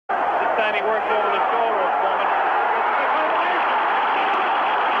understand he works over the shoulder at the moment.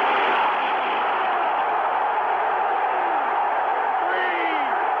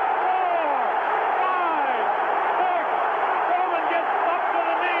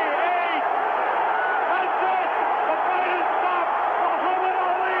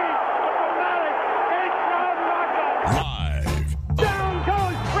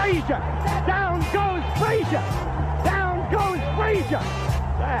 Down goes Frazier! Down goes Frazier!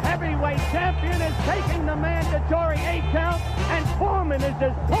 The heavyweight champion is taking the mandatory 8 count, and Foreman is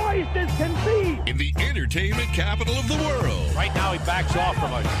as poised as can be. In the entertainment capital of the world. Right now he backs off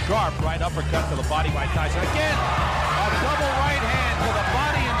from a sharp right uppercut to the body by Tyson. Again, a double right hand to the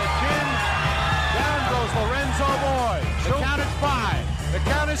body and the chin. Down goes Lorenzo Boyd. The count is 5. The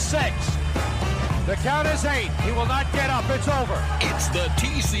count is 6. The count is 8. He will not get up. It's over. It's the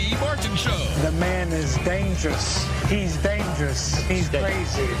T.C. Martin Show. The man is dangerous. He's dangerous. He's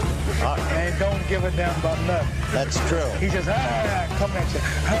crazy. And don't give a damn about nothing. That's true. He just, coming at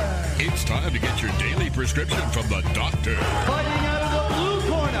you. It's time to get your daily prescription from the doctor. Fighting out of the blue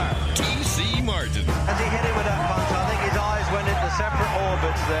corner. T.C. Martin. As he hit it with that punch, I think his eyes went into separate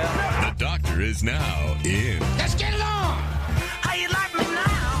orbits there. The doctor is now in. Let's get it on. How you like me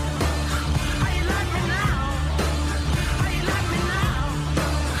now?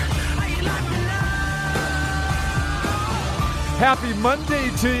 Happy Monday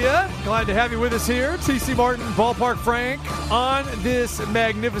to you. Glad to have you with us here. T.C. Martin, Ballpark Frank, on this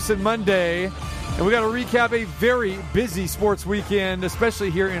magnificent Monday. And we got to recap a very busy sports weekend, especially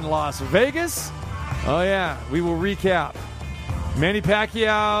here in Las Vegas. Oh, yeah, we will recap Manny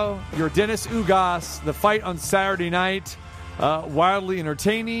Pacquiao, Yordenis Ugas, the fight on Saturday night. Wildly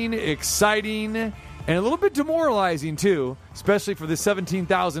entertaining, exciting, and a little bit demoralizing, too, especially for the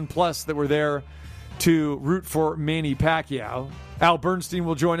 17,000 plus that were there to root for Manny Pacquiao. Al Bernstein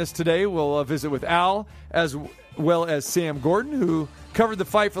will join us today. We'll visit with Al, as well as Sam Gordon, who covered the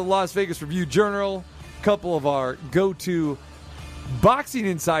fight for the Las Vegas Review-Journal. A couple of our go-to boxing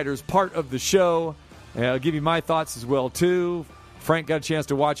insiders part of the show. And I'll give you my thoughts as well, too. Frank got a chance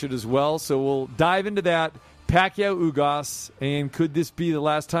to watch it as well, so we'll dive into that. Pacquiao-Ugas, and could this be the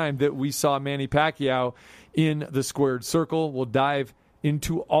last time that we saw Manny Pacquiao in the squared circle? We'll dive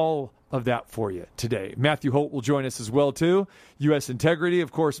into all of that for you today. Matthew Holt will join us as well, too. U.S. Integrity,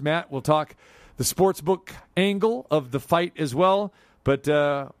 of course, Matt will talk the sportsbook angle of the fight as well. But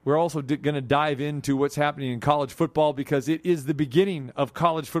we're also going to dive into what's happening in college football, because it is the beginning of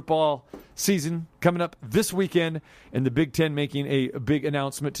college football season coming up this weekend, and the Big Ten making a big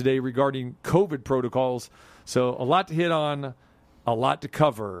announcement today regarding COVID protocols. So a lot to hit on, a lot to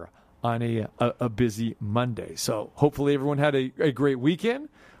cover on a busy Monday. So hopefully everyone had a great weekend.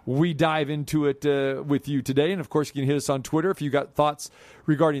 We dive into it with you today. And, of course, you can hit us on Twitter if you got thoughts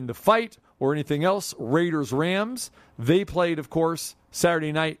regarding the fight or anything else. Raiders-Rams, they played, of course,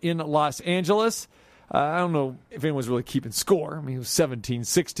 Saturday night in Los Angeles. I don't know if anyone's really keeping score. I mean, it was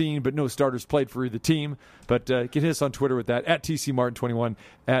 17-16, but no starters played for either team. But you can hit us on Twitter with that, at TCMartin21,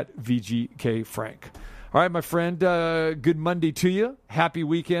 at VGKFrank. All right, my friend, good Monday to you. Happy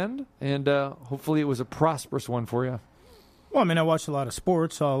weekend, and hopefully it was a prosperous one for you. Well, I mean, I watched a lot of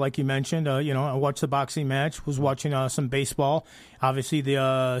sports, like you mentioned. I watched the boxing match, was watching some baseball. Obviously,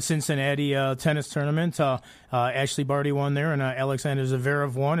 the Cincinnati tennis tournament. Ashley Barty won there, and Alexander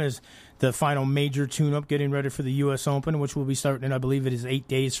Zverev won as the final major tune-up, getting ready for the U.S. Open, which will be starting, I believe it is 8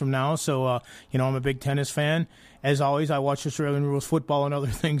 days from now. So, I'm a big tennis fan. As always, I watch Australian rules football and other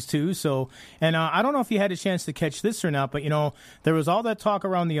things, too. So, and I don't know if you had a chance to catch this or not, but, there was all that talk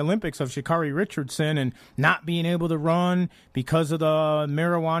around the Olympics of Sha'Carri Richardson and not being able to run because of the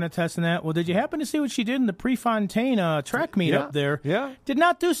marijuana test and that. Well, did you happen to see what she did in the Prefontaine track meet up there? Yeah. Did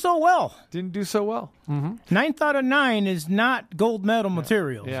not do so well. Didn't do so well. Mm-hmm. 9th out of 9 is not gold medal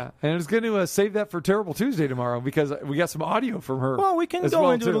material. Yeah, and it's going to save that for Terrible Tuesday tomorrow, because we got some audio from her. Well, we can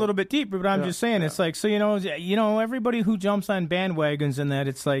go into it a little bit deeper, but I'm just saying, it's like, so, everybody who jumps on bandwagons and that,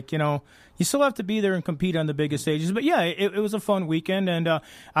 it's like, you still have to be there and compete on the biggest stages. But, yeah, it was a fun weekend, and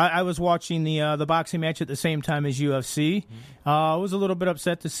I was watching the boxing match at the same time as UFC. I was a little bit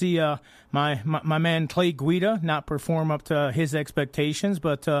upset to see my man Clay Guida not perform up to his expectations,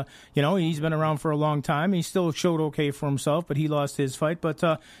 but, he's been around for a long time. He still showed okay for himself, but he lost his fight. But,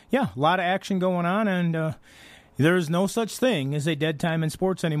 a lot of action going on, and there is no such thing as a dead time in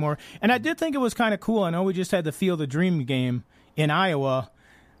sports anymore. And I did think it was kind of cool. I know we just had the Field of Dream game in Iowa,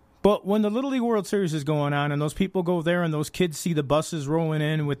 but when the Little League World Series is going on and those people go there and those kids see the buses rolling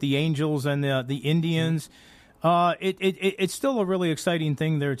in with the Angels and the Indians, It's still a really exciting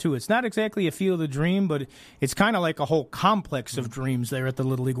thing there, too. It's not exactly a field of dream, but it's kind of like a whole complex of dreams there at the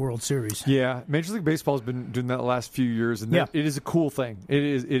Little League World Series. Yeah, Major League Baseball has been doing that the last few years, and it is a cool thing. It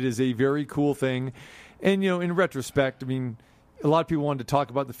is a very cool thing. And, in retrospect, I mean, a lot of people wanted to talk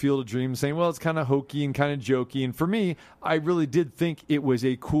about the Field of Dreams, saying, well, it's kind of hokey and kind of jokey. And for me, I really did think it was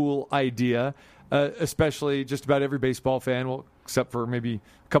a cool idea, especially just about every baseball fan, well, except for maybe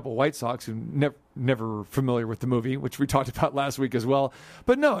a couple of White Sox who never familiar with the movie, which we talked about last week as well.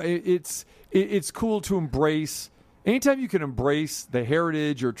 But no, it's cool to embrace. Anytime you can embrace the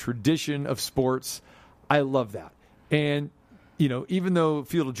heritage or tradition of sports, I love that. And, even though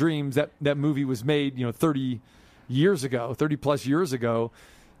Field of Dreams, that movie was made, 30 plus years ago,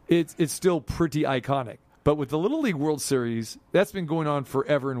 it's still pretty iconic. But with the Little League World Series, that's been going on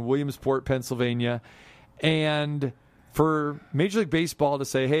forever in Williamsport, Pennsylvania. And for Major League Baseball to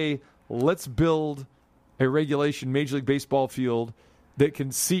say, hey, let's build a regulation Major League Baseball field that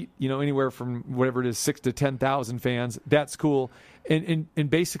can seat, anywhere from whatever it is, 6,000 to 10,000 fans, that's cool. And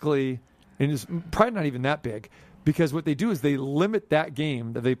basically, and it's probably not even that big, because what they do is they limit that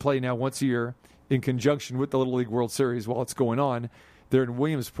game that they play now once a year in conjunction with the Little League World Series while it's going on there in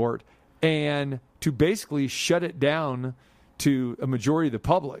Williamsport, and to basically shut it down to a majority of the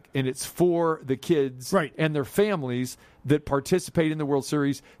public. And it's for the kids and their families that participate in the World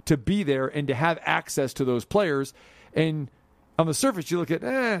Series to be there and to have access to those players. And on the surface, you look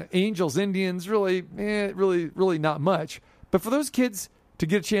at Angels, Indians, really not much. But for those kids to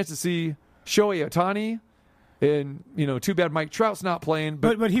get a chance to see Shohei Ohtani, and, too bad Mike Trout's not playing.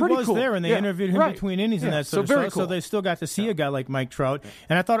 But he was cool. there, and they interviewed him between innings and that sort of stuff. Cool. So they still got to see a guy like Mike Trout.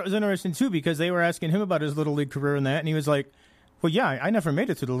 And I thought it was interesting, too, because they were asking him about his Little League career and that, and he was like, well, yeah, I never made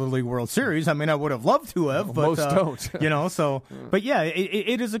it to the Little League World Series. I mean, I would have loved to have, but most don't. So, but yeah,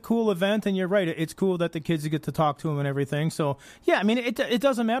 it is a cool event, and you're right. It's cool that the kids get to talk to him and everything. So, yeah, I mean, it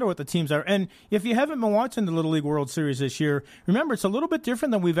doesn't matter what the teams are. And if you haven't been watching the Little League World Series this year, remember it's a little bit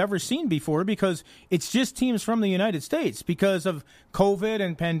different than we've ever seen before because it's just teams from the United States because of COVID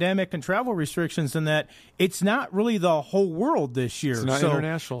and pandemic and travel restrictions, and that it's not really the whole world this year. It's not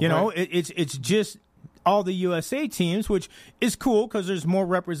international. It's just all the USA teams, which is cool because there's more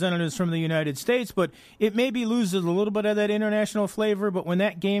representatives from the United States, but it maybe loses a little bit of that international flavor. But when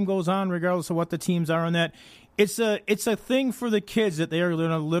that game goes on, regardless of what the teams are on that, it's a thing for the kids that they are going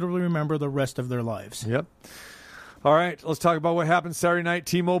to literally remember the rest of their lives. Yep. All right, let's talk about what happened Saturday night,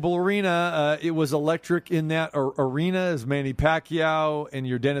 T-Mobile Arena. It was electric in that arena as Manny Pacquiao and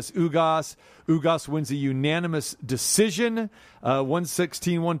Yordenis Ugas. Ugas wins a unanimous decision,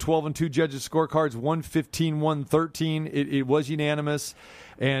 116-112 and two judges' scorecards, 115-113. It was unanimous,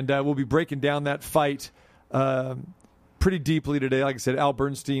 and we'll be breaking down that fight pretty deeply today. Like I said, Al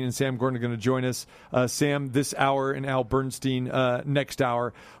Bernstein and Sam Gordon are going to join us. Sam this hour and Al Bernstein next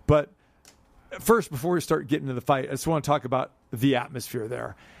hour. But first, before we start getting into the fight, I just want to talk about the atmosphere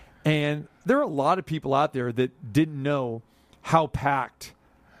there. And there are a lot of people out there that didn't know how packed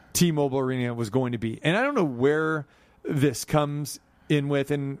T-Mobile Arena was going to be. And I don't know where this comes in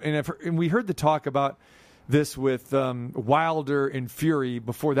with. And we heard the talk about this with Wilder and Fury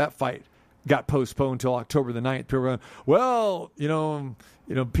before that fight got postponed until October the 9th. People were going, well,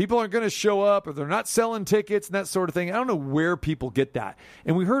 people aren't going to show up or they're not selling tickets and that sort of thing. I don't know where people get that.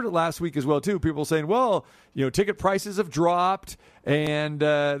 And we heard it last week as well, too. People saying, well, ticket prices have dropped and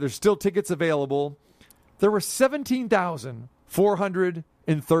there's still tickets available. There were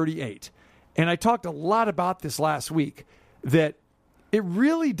 17,438. And I talked a lot about this last week, that it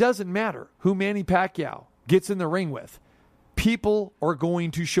really doesn't matter who Manny Pacquiao gets in the ring with. People are going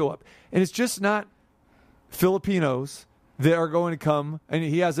to show up. And it's just not Filipinos that are going to come. And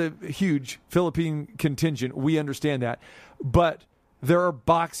he has a huge Philippine contingent. We understand that. But there are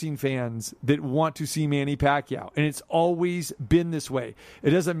boxing fans that want to see Manny Pacquiao. And it's always been this way.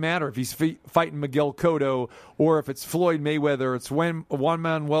 It doesn't matter if he's fighting Miguel Cotto or if it's Floyd Mayweather, it's Juan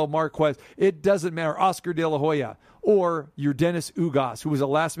Manuel Marquez. It doesn't matter. Oscar De La Hoya or Yordenis Ugas, who was a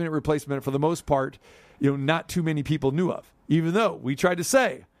last-minute replacement for the most part, not too many people knew of. Even though we tried to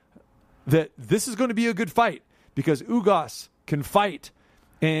say that this is going to be a good fight because Ugas can fight,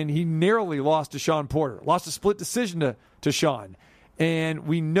 and he narrowly lost to Sean Porter, lost a split decision to Sean. And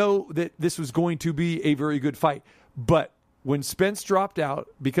we know that this was going to be a very good fight. But when Spence dropped out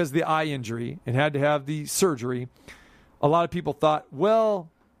because of the eye injury and had to have the surgery, a lot of people thought, well,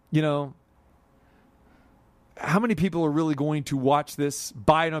 how many people are really going to watch this,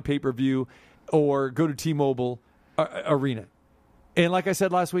 buy it on pay-per-view, or go to T-Mobile Arena? And like I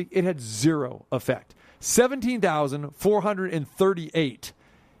said last week, it had zero effect. 17,438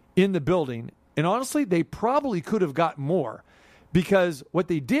 in the building. And honestly, they probably could have got more, because what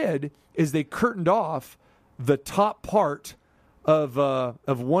they did is they curtained off the top part of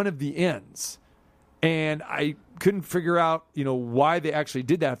one of the ends. And I couldn't figure out, why they actually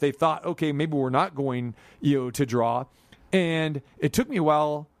did that. If they thought, okay, maybe we're not going, to draw. And it took me a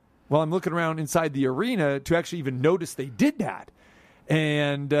while I'm looking around inside the arena to actually even notice they did that.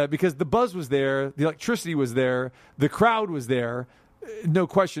 And because the buzz was there, the electricity was there, the crowd was there, no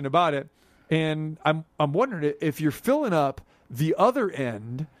question about it. And I'm wondering if you're filling up the other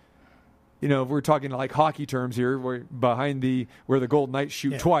end, if we're talking like hockey terms here, where the Golden Knights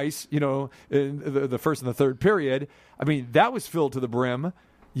shoot twice, in the first and the third period. I mean, that was filled to the brim.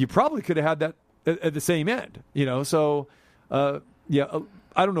 You probably could have had that at the same end, So,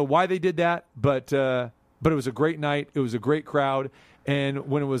 I don't know why they did that, but it was a great night. It was a great crowd, and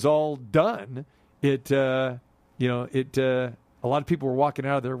when it was all done, a lot of people were walking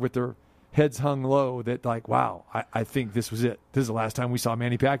out of there with their heads hung low, that like, wow, I think this was it. This is the last time we saw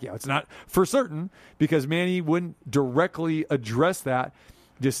Manny Pacquiao. It's not for certain, because Manny wouldn't directly address that,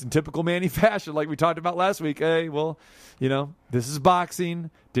 just in typical Manny fashion, like we talked about last week. Hey, well, this is boxing.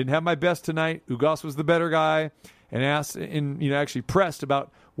 Didn't have my best tonight. Ugas was the better guy, and asked and actually pressed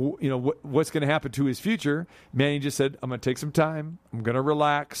about what's going to happen to his future. Manny just said, I'm going to take some time. I'm going to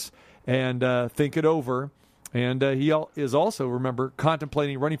relax and think it over. And he is also, remember,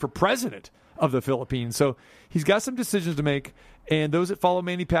 contemplating running for president of the Philippines. So he's got some decisions to make. And those that follow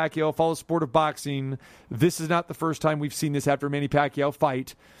Manny Pacquiao, follow the sport of boxing, this is not the first time we've seen this after a Manny Pacquiao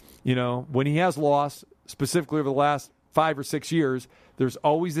fight. When he has lost, specifically over the last 5 or 6 years, there's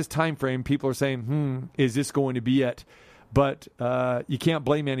always this time frame. People are saying, is this going to be it? But you can't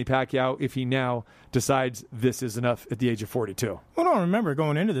blame Manny Pacquiao if he now decides this is enough at the age of 42. Well, no, remember,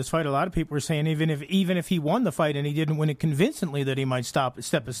 going into this fight, a lot of people were saying even if he won the fight and he didn't win it convincingly, that he might step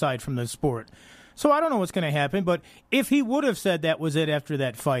aside from the sport. So I don't know what's going to happen, but if he would have said that was it after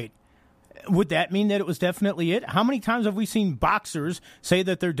that fight, would that mean that it was definitely it? How many times have we seen boxers say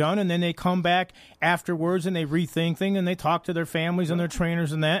that they're done, and then they come back afterwards and they rethink things and they talk to their families and their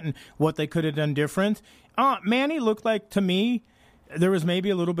trainers and that, and what they could have done different? Manny looked like, to me, there was maybe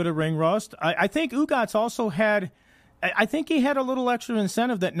a little bit of ring rust. I think Ugas also had, I think he had a little extra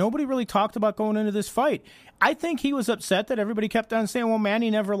incentive that nobody really talked about going into this fight. I think he was upset that everybody kept on saying, well,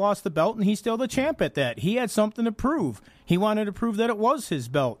 Manny never lost the belt and he's still the champ at that. He had something to prove. He wanted to prove that it was his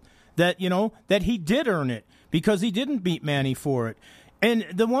belt, that, that he did earn it, because he didn't beat Manny for it. And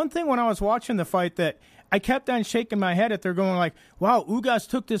the one thing when I was watching the fight that I kept on shaking my head at, they're going like, wow, Ugas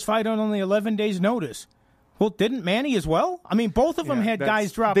took this fight on only 11 days' notice. Well, didn't Manny as well? I mean, both of them had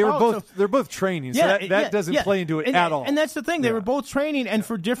guys drop out. They're both training, so that doesn't play into it at all. And that's the thing. They were both training and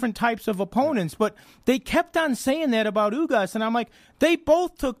for different types of opponents. But they kept on saying that about Ugas, and I'm like, they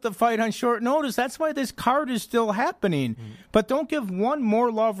both took the fight on short notice. That's why this card is still happening. But don't give one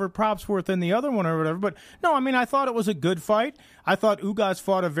more love or props worth than the other one or whatever. But, no, I mean, I thought it was a good fight. I thought Ugas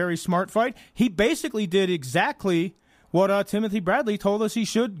fought a very smart fight. He basically did exactly what Timothy Bradley told us he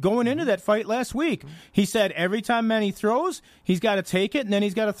should going into that fight last week. He said every time Manny throws, he's got to take it, and then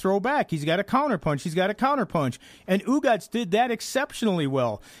he's got to throw back. He's got to counterpunch. He's got to counterpunch. And Ugas did that exceptionally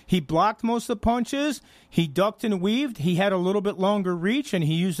well. He blocked most of the punches. He ducked and weaved. He had a little bit longer reach, and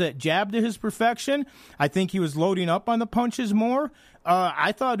he used that jab to his perfection. I think he was loading up on the punches more.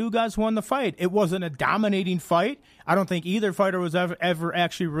 I thought Ugas won the fight. It wasn't a dominating fight. I don't think either fighter was ever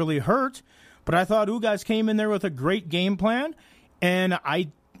actually really hurt. But I thought Ugas came in there with a great game plan, and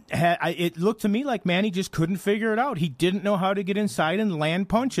it looked to me like Manny just couldn't figure it out. He didn't know how to get inside and land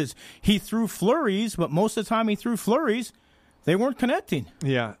punches. He threw flurries, but most of the time he threw flurries, they weren't connecting.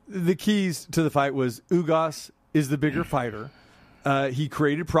 Yeah, the keys to the fight was Ugas is the bigger fighter. He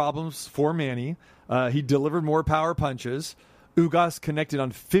created problems for Manny. He delivered more power punches. Ugas connected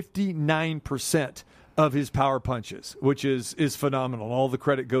on 59% of his power punches, which is phenomenal. All the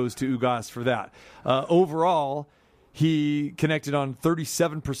credit goes to Ugas for that. Overall, he connected on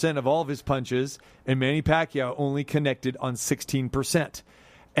 37% of all of his punches, and Manny Pacquiao only connected on 16%.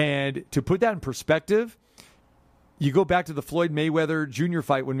 And to put that in perspective, you go back to the Floyd Mayweather Jr.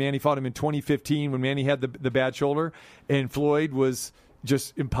 fight when Manny fought him in 2015, when Manny had the bad shoulder, and Floyd was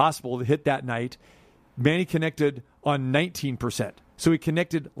just impossible to hit that night. Manny connected on 19%. So he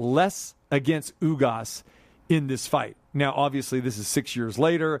connected less against Ugas in this fight. Now, obviously, this is 6 years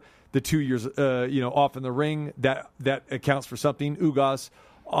later. The 2 years, off in the ring, that accounts for something. Ugas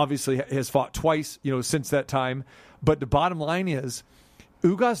obviously has fought twice, since that time. But the bottom line is,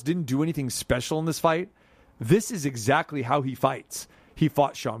 Ugas didn't do anything special in this fight. This is exactly how he fights. He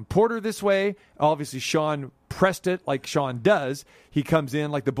fought Sean Porter this way. Obviously, Sean pressed it like Sean does. He comes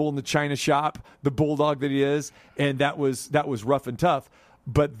in like the bull in the china shop, the bulldog that he is, and that was rough and tough.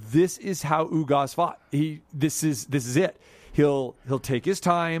 But this is how Ugas fought. This is it. He'll take his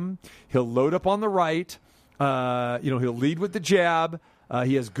time. He'll load up on the right. He'll lead with the jab.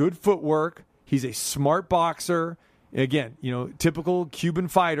 He has good footwork. He's a smart boxer. Again, typical Cuban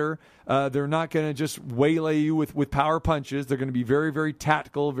fighter. They're not going to just waylay you with power punches. They're going to be very, very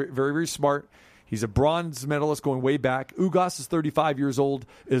tactical, very, very, very smart. He's a bronze medalist going way back. Ugas is 35 years old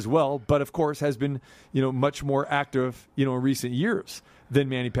as well, but of course has been, much more active, in recent years than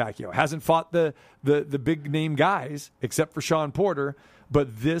Manny Pacquiao. Hasn't fought the big name guys except for Sean Porter,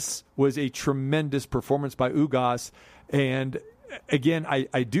 but this was a tremendous performance by Ugas. And again,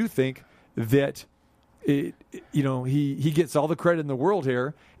 I do think that he gets all the credit in the world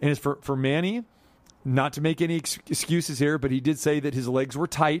here, and it's for Manny, not to make any excuses here, but he did say that his legs were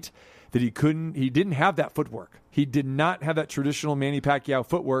tight, that he didn't have that footwork. He did not have that traditional Manny Pacquiao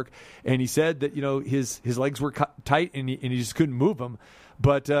footwork, and he said that his legs were tight and he just couldn't move them.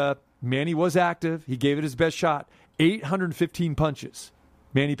 But Manny was active. He gave it his best shot. 815 punches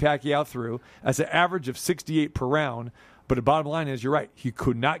Manny Pacquiao threw. That's an average of 68 per round. But the bottom line is, you're right. He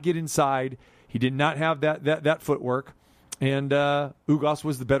could not get inside. He did not have that footwork. And Ugas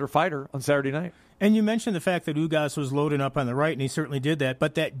was the better fighter on Saturday night. And you mentioned the fact that Ugas was loading up on the right, and he certainly did that.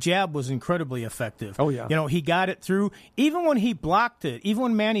 But that jab was incredibly effective. Oh, yeah. He got it through. Even when he blocked it, even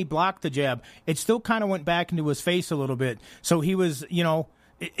when Manny blocked the jab, it still kind of went back into his face a little bit. So he was,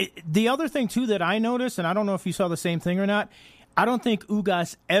 the other thing, too, that I noticed, and I don't know if you saw the same thing or not, I don't think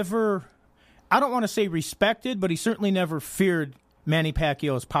Ugas ever, I don't want to say respected, but he certainly never feared Manny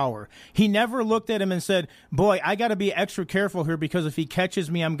Pacquiao's power. He never looked at him and said, boy, I got to be extra careful here because if he catches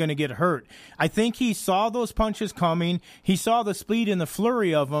me, I'm going to get hurt. I think he saw those punches coming. He saw the speed and the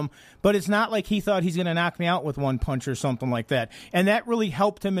flurry of them, but it's not like he thought he's going to knock me out with one punch or something like that. And that really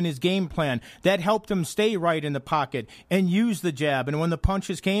helped him in his game plan. That helped him stay right in the pocket and use the jab. And when the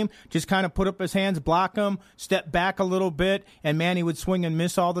punches came, just kind of put up his hands, block them, step back a little bit, and Manny would swing and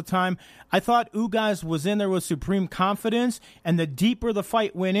miss all the time. I thought Ugas was in there with supreme confidence, and the deeper the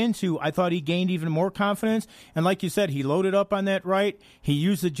fight went into, I thought he gained even more confidence. And like you said, he loaded up on that right. He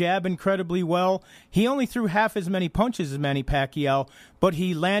used the jab incredibly well. He only threw half as many punches as Manny Pacquiao, but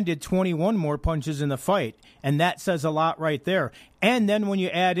he landed 21 more punches in the fight, and that says a lot right there. And then when you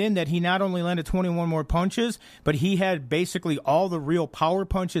add in that he not only landed 21 more punches, but he had basically all the real power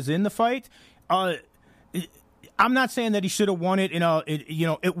punches in the fight, I'm not saying that he should have won it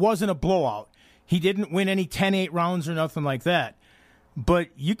it wasn't a blowout. He didn't win any 10-8 rounds or nothing like that. But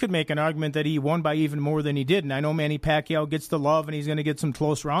you could make an argument that he won by even more than he did. And I know Manny Pacquiao gets the love and he's going to get some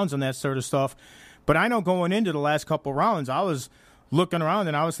close rounds and that sort of stuff. But I know going into the last couple rounds, I was looking around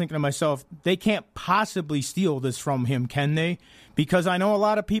and I was thinking to myself, they can't possibly steal this from him, can they? Because I know a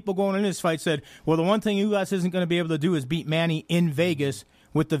lot of people going into this fight said, well, the one thing Ugas isn't going to be able to do is beat Manny in Vegas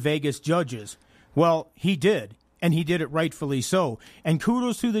with the Vegas judges. Well, he did, and he did it rightfully so. And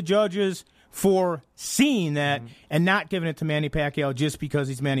kudos to the judges for seeing that and not giving it to Manny Pacquiao just because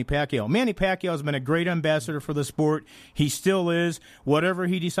he's Manny Pacquiao. Manny Pacquiao has been a great ambassador for the sport. He still is. Whatever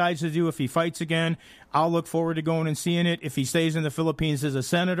he decides to do, if he fights again, I'll look forward to going and seeing it. If he stays in the Philippines as a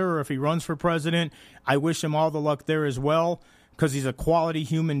senator or if he runs for president, I wish him all the luck there as well because he's a quality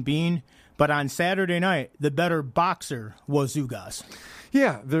human being. But on Saturday night, the better boxer was Ugas.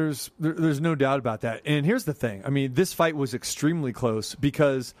 Yeah, there's no doubt about that. And here's the thing. I mean, this fight was extremely close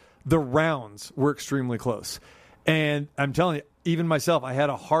because the rounds were extremely close. And I'm telling you, even myself, I had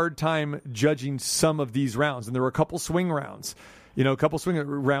a hard time judging some of these rounds. And there were a couple swing rounds. A couple swing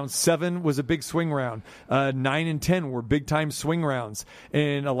rounds. 7 was a big swing round. 9 and 10 were big-time swing rounds.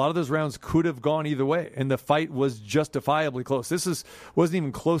 And a lot of those rounds could have gone either way. And the fight was justifiably close. This wasn't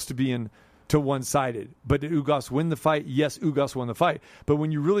even close to being to one-sided. But did Ugas win the fight? Yes, Ugas won the fight. But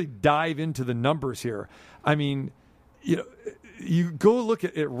when you really dive into the numbers here, I mean, you go look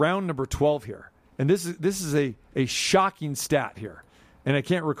at round number 12 here, and this is a shocking stat here. And I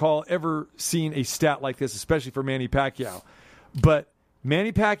can't recall ever seeing a stat like this, especially for Manny Pacquiao. But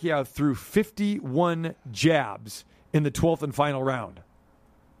Manny Pacquiao threw 51 jabs in the 12th and final round.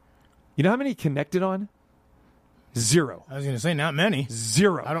 You know how many he connected on? 0. I was going to say not many.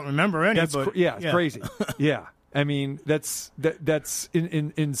 0. I don't remember any. It's crazy. Yeah, I mean that's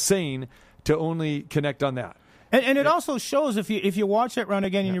insane to only connect on that. And it also shows if you watch that round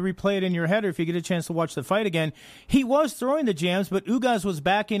again and you replay it in your head, or if you get a chance to watch the fight again, he was throwing the jams, but Ugas was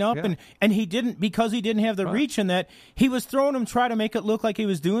backing up, and he didn't, because he didn't have the reach in that, he was throwing them, try to make it look like he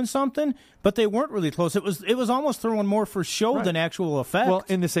was doing something, but they weren't really close. It was almost throwing more for show than actual effect. Well,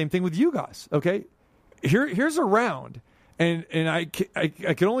 and the same thing with Ugas, okay? here's a round, and I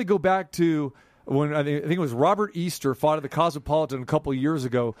can only go back to when I think it was Robert Easter fought at the Cosmopolitan a couple of years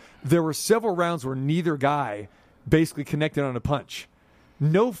ago. There were several rounds where neither guy basically connected on a punch.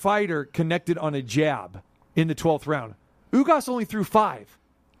 No fighter connected on a jab in the 12th round. Ugas only threw 5.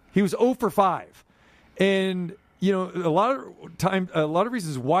 He was 0 for 5. And, you know, a lot of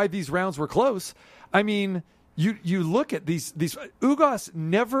reasons why these rounds were close. I mean, you look at these Ugas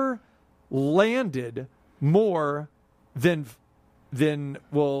never landed more than in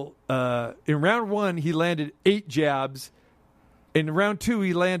round 1 he landed 8 jabs. In round 2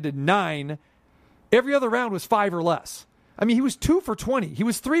 he landed 9. Every other round was 5 or less. I mean, he was 2 for 20. He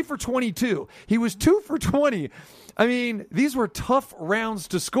was 3 for 22. He was 2 for 20. I mean, these were tough rounds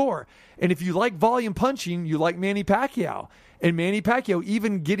to score. And if you like volume punching, you like Manny Pacquiao. And Manny Pacquiao,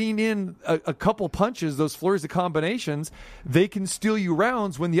 even getting in a couple punches, those flurries of combinations, they can steal you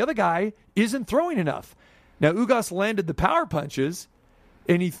rounds when the other guy isn't throwing enough. Now, Ugas landed the power punches,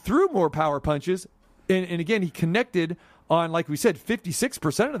 and he threw more power punches. And again, he connected on, like we said,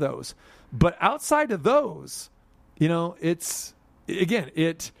 56% of those. But outside of those, you know, it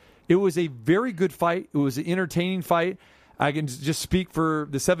was a very good fight. It was an entertaining fight. I can just speak for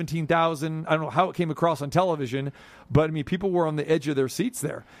the 17,000. I don't know how it came across on television, but, I mean, people were on the edge of their seats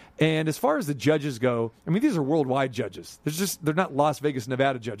there. And as far as the judges go, I mean, these are worldwide judges. They're not Las Vegas,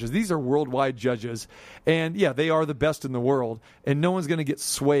 Nevada judges. These are worldwide judges. And, yeah, they are the best in the world. And no one's going to get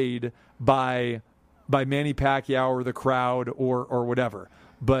swayed by Manny Pacquiao or the crowd or whatever.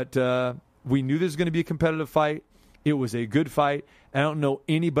 But we knew there was going to be a competitive fight. It was a good fight. I don't know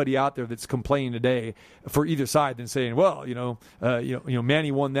anybody out there that's complaining today for either side than saying, well,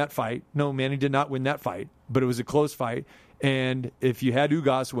 Manny won that fight. No, Manny did not win that fight, but it was a close fight. And if you had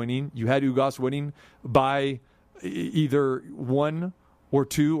Ugas winning, you had Ugas winning by either 1 or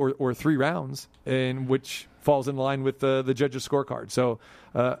 2 or 3 rounds, and which falls in line with the judges' scorecard. So,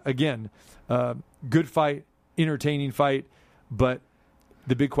 again, good fight, entertaining fight, but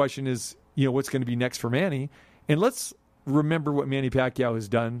the big question is, you know, what's going to be next for Manny? And let's remember what Manny Pacquiao has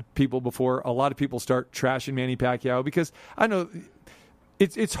done. People before, a lot of people start trashing Manny Pacquiao because I know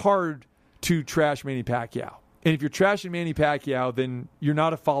it's hard to trash Manny Pacquiao. And if you're trashing Manny Pacquiao, then you're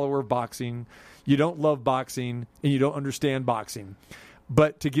not a follower of boxing, you don't love boxing, and you don't understand boxing.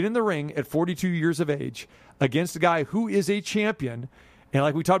 But to get in the ring at 42 years of age against a guy who is a champion, and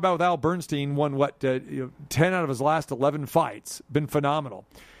like we talked about with Al Bernstein, won 10 out of his last 11 fights, been phenomenal.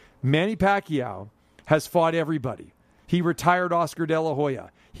 Manny Pacquiao has fought everybody. He retired Oscar De La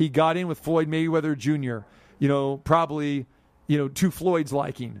Hoya. He got in with Floyd Mayweather Jr., probably, to Floyd's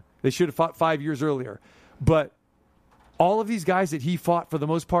liking. They should have fought 5 years earlier. But all of these guys that he fought, for the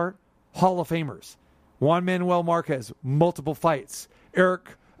most part, Hall of Famers. Juan Manuel Marquez, multiple fights.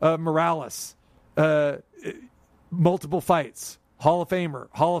 Eric Morales, multiple fights. Hall of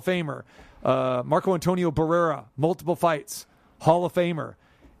Famer. Marco Antonio Barrera, multiple fights. Hall of Famer.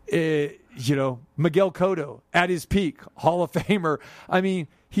 Miguel Cotto at his peak, Hall of Famer. I mean,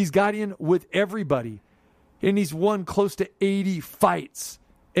 he's got in with everybody, and he's won close to 80 fights.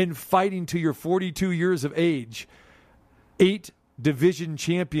 And fighting to your 42 years of age, 8 division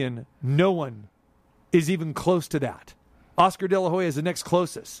champion, no one is even close to that. Oscar De La Hoya is the next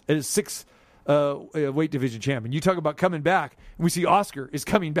closest. It is 6 weight division champion. You talk about coming back, and we see Oscar is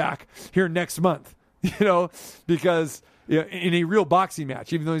coming back here next month, because in a real boxing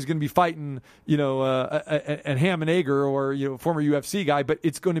match, even though he's going to be fighting, a Ham and Egger or, former UFC guy, but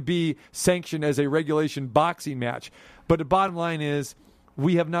it's going to be sanctioned as a regulation boxing match. But the bottom line is,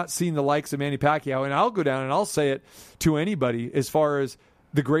 we have not seen the likes of Manny Pacquiao, and I'll go down and I'll say it to anybody as far as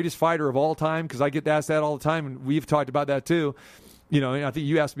the greatest fighter of all time, because I get asked that all the time, and we've talked about that too. And I think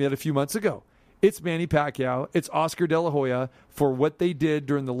you asked me that a few months ago. It's Manny Pacquiao. It's Oscar De La Hoya for what they did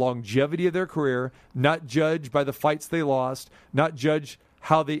during the longevity of their career, not judged by the fights they lost, not judged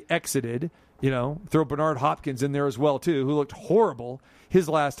how they exited. Throw Bernard Hopkins in there as well, too, who looked horrible his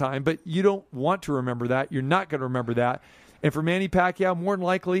last time. But you don't want to remember that. You're not going to remember that. And for Manny Pacquiao, more than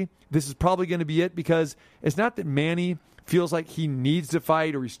likely, this is probably going to be it, because it's not that Manny feels like he needs to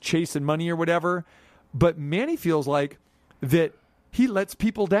fight or he's chasing money or whatever, but Manny feels like that he lets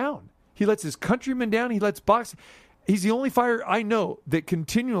people down. He lets his countrymen down. He lets boxing. He's the only fighter I know that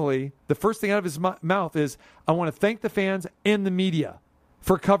continually, the first thing out of his mouth is, I want to thank the fans and the media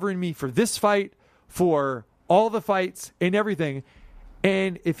for covering me for this fight, for all the fights and everything.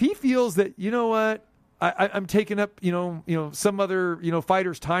 And if he feels that, I'm taking up, some other,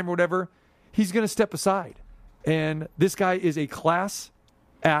 fighter's time or whatever, he's going to step aside. And this guy is a class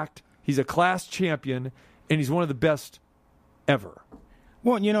act. He's a class champion, and he's one of the best ever.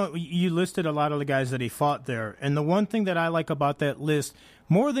 Well, you listed a lot of the guys that he fought there. And the one thing that I like about that list,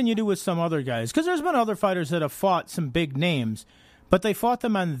 more than you do with some other guys, because there's been other fighters that have fought some big names, but they fought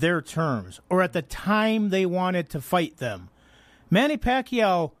them on their terms or at the time they wanted to fight them. Manny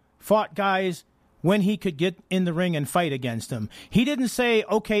Pacquiao fought guys when he could get in the ring and fight against them. He didn't say,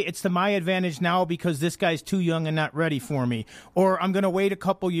 okay, it's to my advantage now because this guy's too young and not ready for me. Or I'm going to wait a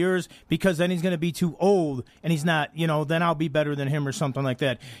couple years because then he's going to be too old and he's not, then I'll be better than him or something like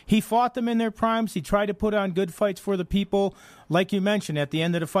that. He fought them in their primes. He tried to put on good fights for the people. Like you mentioned, at the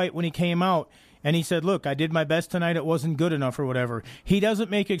end of the fight when he came out, and he said, look, I did my best tonight. It wasn't good enough or whatever. He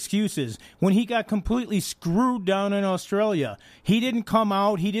doesn't make excuses. When he got completely screwed down in Australia, he didn't come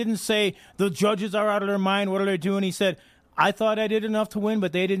out. He didn't say, the judges are out of their mind. What are they doing? He said, I thought I did enough to win,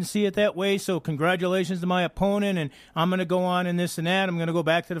 but they didn't see it that way. So congratulations to my opponent, and I'm going to go on in this and that. I'm going to go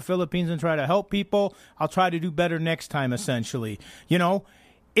back to the Philippines and try to help people. I'll try to do better next time, essentially.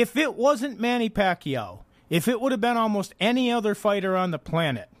 If it wasn't Manny Pacquiao, if it would have been almost any other fighter on the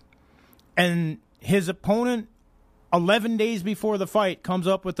planet, and his opponent, 11 days before the fight, comes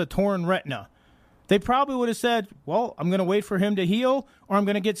up with a torn retina, they probably would have said, well, I'm going to wait for him to heal or I'm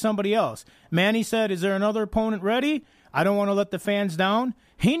going to get somebody else. Manny said, is there another opponent ready? I don't want to let the fans down.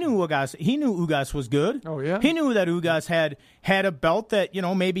 He knew Ugas was good. Oh, yeah? He knew that Ugas had a belt that,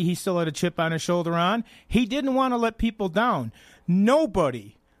 maybe he still had a chip on his shoulder on. He didn't want to let people down.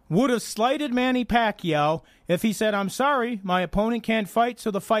 Nobody would have slighted Manny Pacquiao if he said, I'm sorry, my opponent can't fight, so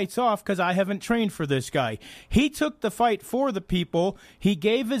the fight's off because I haven't trained for this guy. He took the fight for the people. He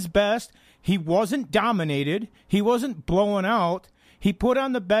gave his best. He wasn't dominated. He wasn't blown out. He put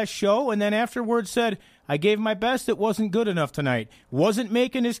on the best show and then afterwards said, I gave my best. It wasn't good enough tonight. Wasn't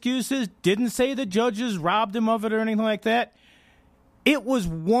making excuses. Didn't say the judges robbed him of it or anything like that. It was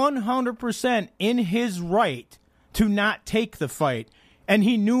 100% in his right to not take the fight. And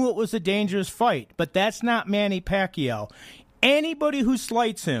he knew it was a dangerous fight, but that's not Manny Pacquiao. Anybody who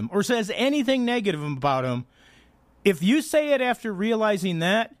slights him or says anything negative about him, if you say it after realizing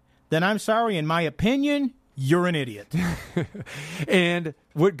that, then I'm sorry, in my opinion, you're an idiot. And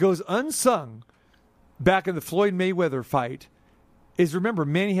what goes unsung back in the Floyd Mayweather fight is, remember,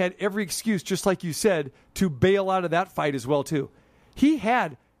 Manny had every excuse, just like you said, to bail out of that fight as well, too. He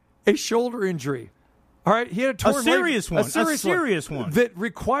had a shoulder injury. All right, he had a serious one that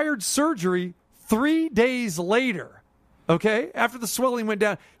required surgery 3 days later. Okay, after the swelling went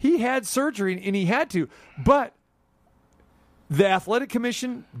down, he had surgery and he had to. But the athletic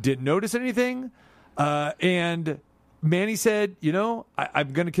commission didn't notice anything, and Manny said,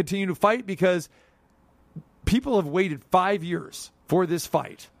 I'm going to continue to fight because people have waited 5 years for this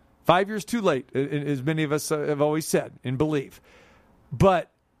fight. 5 years too late, as many of us have always said and believe.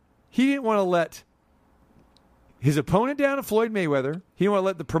 But he didn't want to let his opponent down, Floyd Mayweather. He didn't want to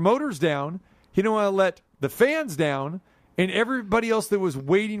let the promoters down. He didn't want to let the fans down and everybody else that was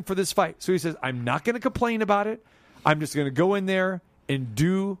waiting for this fight. So he says, I'm not going to complain about it. I'm just going to go in there and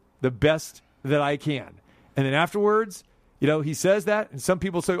do the best that I can. And then afterwards, he says that, and some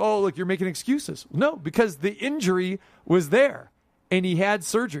people say, oh, look, you're making excuses. No, because the injury was there, and he had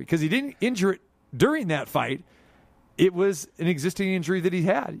surgery. Because he didn't injure it during that fight. It was an existing injury that he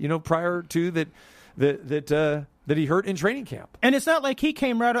had, prior to that he hurt in training camp. And it's not like he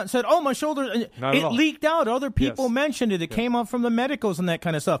came right out and said, oh, my shoulder. It leaked out. Other people mentioned it. It came up from the medicals and that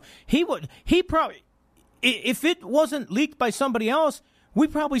kind of stuff. He probably, if it wasn't leaked by somebody else, we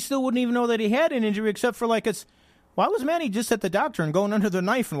probably still wouldn't even know that he had an injury, except for why was Manny just at the doctor and going under the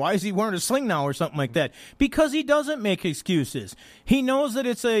knife, and why is he wearing a sling now or something like that? Because he doesn't make excuses. He knows that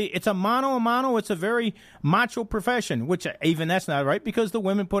it's a mano a mano. It's a very macho profession, which even that's not right because the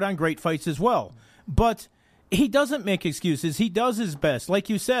women put on great fights as well. But he doesn't make excuses. He does his best. Like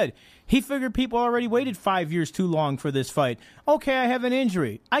you said, he figured people already waited 5 years too long for this fight. Okay, I have an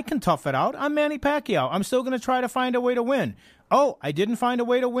injury. I can tough it out. I'm Manny Pacquiao. I'm still going to try to find a way to win. Oh, I didn't find a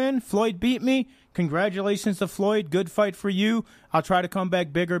way to win. Floyd beat me. Congratulations to Floyd. Good fight for you. I'll try to come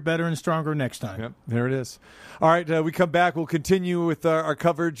back bigger, better, and stronger next time. Yep, there it is. All right, we come back. We'll continue with our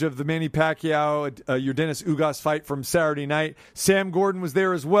coverage of the Manny Pacquiao, Yordenis Ugas fight from Saturday night. Sam Gordon was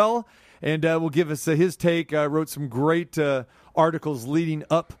there as well, and will give us his take. Wrote some great articles leading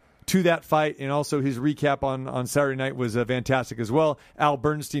up to that fight, and also his recap on Saturday night was fantastic as well. Al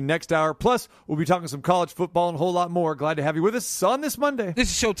Bernstein next hour. Plus, we'll be talking some college football and a whole lot more. Glad to have you with us on this Monday. This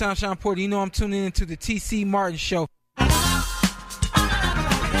is Showtime Sean Porter. You know I'm tuning into the TC Martin Show.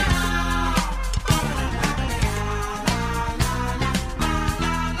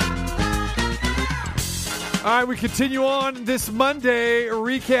 All right, we continue on this Monday,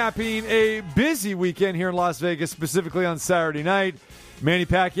 recapping a busy weekend here in Las Vegas, specifically on Saturday night. Manny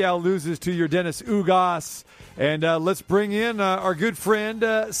Pacquiao loses to Yordenis Ugas. And let's bring in our good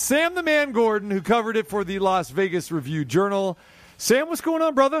friend Sam the Man Gordon, who covered it for the Las Vegas Review-Journal. Sam, what's going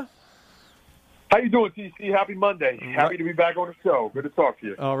on, brother? How you doing, TC? Happy Monday. Happy to be back on the show. Good to talk to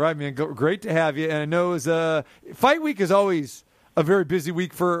you. All right, man. Great to have you. And I know Fight Week is always a very busy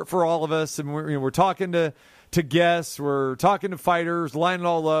week for all of us. And we're talking to guests. We're talking to fighters, lining it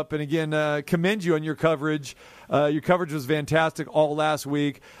all up. And, again, commend you on your coverage. Your coverage was fantastic all last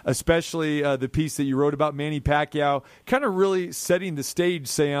week, especially the piece that you wrote about Manny Pacquiao, kind of really setting the stage,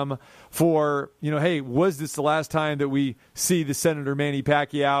 Sam, for, hey, was this the last time that we see the Senator Manny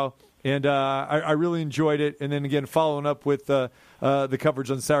Pacquiao? And I really enjoyed it. And then, again, following up with the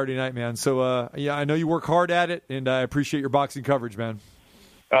coverage on Saturday night, man. So, I know you work hard at it, and I appreciate your boxing coverage, man.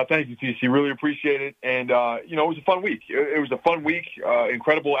 Thank you, TC. Really appreciate it. And, it was a fun week. It was a fun week,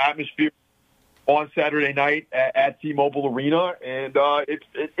 incredible atmosphere on Saturday night at T-Mobile Arena. And it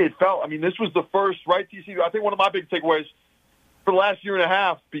felt, this was the first, right, TC? I think one of my big takeaways for the last year and a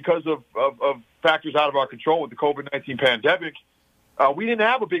half, because of factors out of our control with the COVID-19 pandemic, we didn't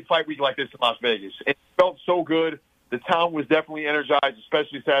have a big fight week like this in Las Vegas. It felt so good. The town was definitely energized,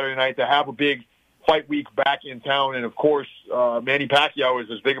 especially Saturday night, to have a big fight week back in town. And, of course, Manny Pacquiao is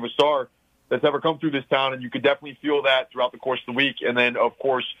as big of a star that's ever come through this town, and you could definitely feel that throughout the course of the week. And then, of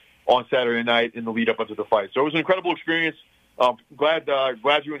course, on Saturday night in the lead-up into the fight. So it was an incredible experience. Glad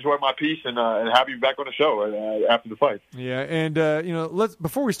you enjoyed my piece, and happy to be back on the show after the fight. Yeah, and let's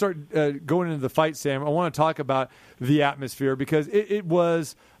before we start going into the fight, Sam, I want to talk about the atmosphere, because it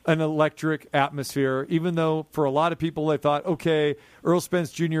was an electric atmosphere. Even though for a lot of people they thought, okay, Earl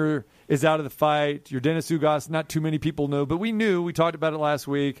Spence Jr. is out of the fight, Yordenis Ugas, not too many people know, but we knew. We talked about it last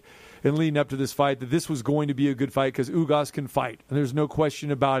week and leading up to this fight that this was going to be a good fight because Ugas can fight, and there's no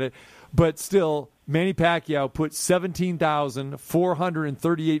question about it. But still, Manny Pacquiao put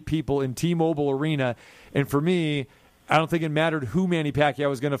 17,438 people in T-Mobile Arena. And for me, I don't think it mattered who Manny Pacquiao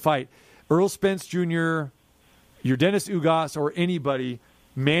was going to fight. Earl Spence Jr., Yordenis Ugas, or anybody,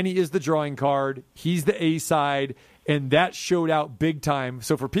 Manny is the drawing card. He's the A side, and that showed out big time.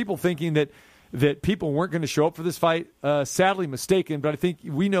 So for people thinking that people weren't going to show up for this fight, sadly mistaken. But I think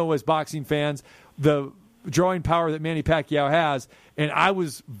we know as boxing fans the drawing power that Manny Pacquiao has, and I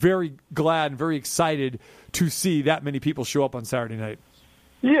was very glad and very excited to see that many people show up on Saturday night.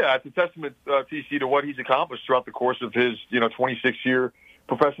 Yeah, it's a testament, TC, to what he's accomplished throughout the course of his 26-year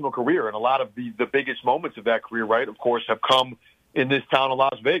professional career, and a lot of the biggest moments of that career, right, of course, have come in this town of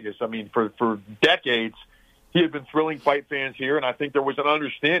Las Vegas. For decades, he had been thrilling fight fans here, and I think there was an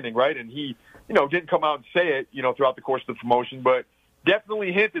understanding, right, and he, didn't come out and say it, throughout the course of the promotion, but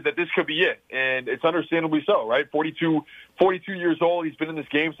definitely hinted that this could be it, and it's understandably so, right? 42 years old. He's been in this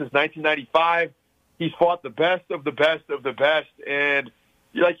game since 1995. He's fought the best of the best of the best, and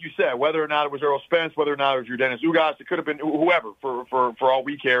like you said, whether or not it was Earl Spence, whether or not it was Yordenis Ugas, it could have been whoever for all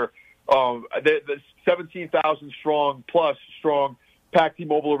we care. The 17,000 strong packed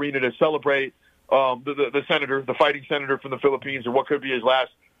T-Mobile Arena to celebrate the senator, the fighting senator from the Philippines, or what could be his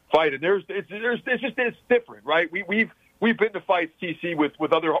last fight. And it's different, right? We've been to fights, TC, with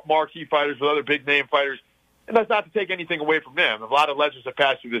other marquee fighters, with other big-name fighters, and that's not to take anything away from them. A lot of legends have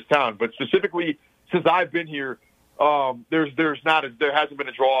passed through this town, but specifically since I've been here, there hasn't been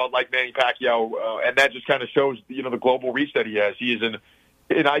a draw like Manny Pacquiao, and that just kind of shows the global reach that he has. He is an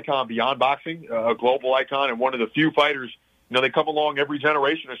icon beyond boxing, a global icon, and one of the few fighters. They come along every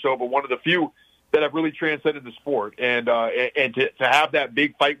generation or so, but one of the few that have really transcended the sport. And to have that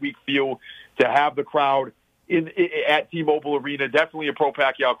big fight week feel, to have the crowd at T-Mobile Arena, definitely a pro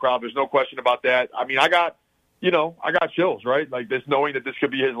Pacquiao crowd. There's no question about that. I got chills, right? Like this, knowing that this could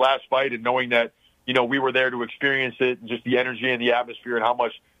be his last fight, and knowing that, we were there to experience it, and just the energy and the atmosphere and how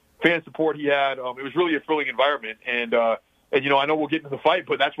much fan support he had. It was really a thrilling environment. And I know we'll get into the fight,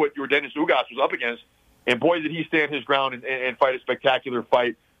 but that's what Yordenis Ugas was up against. And boy, did he stand his ground and fight a spectacular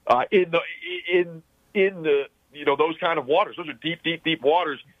fight in the those kind of waters. Those are deep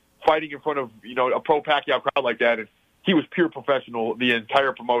waters, fighting in front of, a pro Pacquiao crowd like that. And he was pure professional the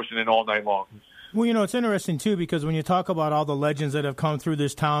entire promotion and all night long. Well, it's interesting, too, because when you talk about all the legends that have come through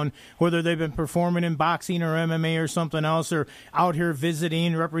this town, whether they've been performing in boxing or MMA or something else, or out here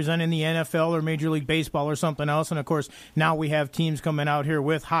visiting, representing the NFL or Major League Baseball or something else, and, of course, now we have teams coming out here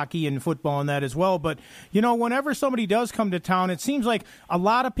with hockey and football and that as well. But, whenever somebody does come to town, it seems like a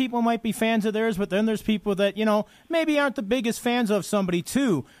lot of people might be fans of theirs, but then there's people that, maybe aren't the biggest fans of somebody,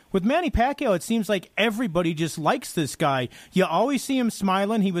 too. with Manny Pacquiao, it seems like everybody just likes this guy. You always see him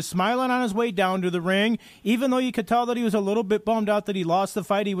smiling. He was smiling on his way down to the ring. Even though you could tell that he was a little bit bummed out that he lost the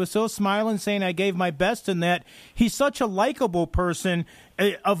fight, he was still smiling, saying, I gave my best in that. He's such a likable person.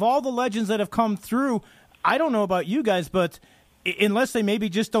 Of all the legends that have come through, I don't know about you guys, but unless they maybe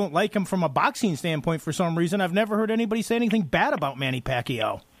just don't like him from a boxing standpoint for some reason, I've never heard anybody say anything bad about Manny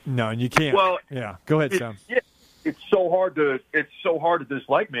Pacquiao. No, and you can't. Well, yeah, go ahead, Sam. It's so hard to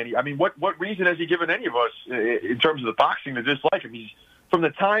dislike Manny. I mean, what reason has he given any of us in terms of the boxing to dislike him? He's from the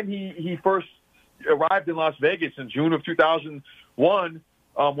time he first arrived in Las Vegas in June of 2001,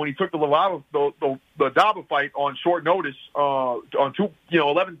 when he took the Daba fight on short notice, on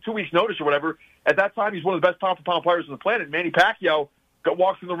 2 weeks notice or whatever. At that time, he's one of the best pound-for-pound players on the planet. Manny Pacquiao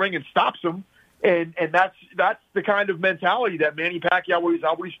walks in the ring and stops him. And that's the kind of mentality that Manny Pacquiao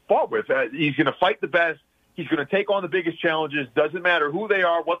always fought with. He's going to fight the best. He's going to take on the biggest challenges. Doesn't matter who they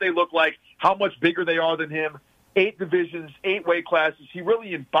are, what they look like, how much bigger they are than him. 8 divisions, 8 weight classes. He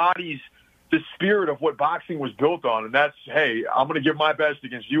really embodies the spirit of what boxing was built on. And that's, hey, I'm going to give my best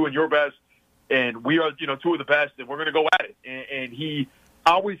against you and your best. And we are, 2 of the best, and we're going to go at it. And he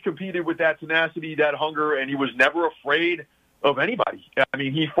always competed with that tenacity, that hunger, and he was never afraid of anybody. I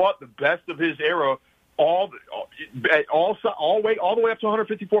mean, he fought the best of his era all the way up to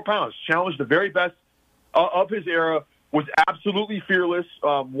 154 pounds. Challenged the very best of his era. Was absolutely fearless.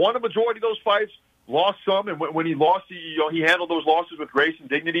 Won a majority of those fights. Lost some, and when he lost, he handled those losses with grace and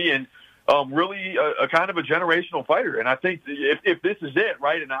dignity, and really a kind of a generational fighter. And I think if this is it,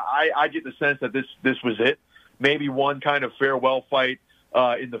 right? And I get the sense that this was it. Maybe one kind of farewell fight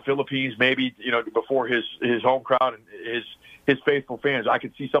in the Philippines, maybe before his home crowd and his faithful fans. I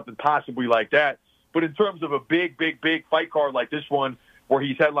could see something possibly like that. But in terms of a big fight card like this one, where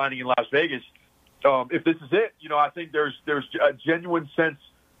he's headlining in Las Vegas, if this is it, I think there's a genuine sense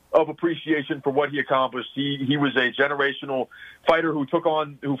of appreciation for what he accomplished. He was a generational fighter who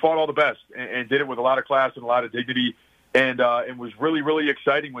fought all the best and did it with a lot of class and a lot of dignity, and was really, really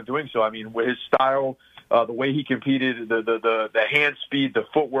exciting when doing so. I mean, with his style, the way he competed, the hand speed, the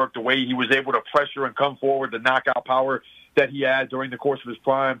footwork, the way he was able to pressure and come forward, the knockout power that he had during the course of his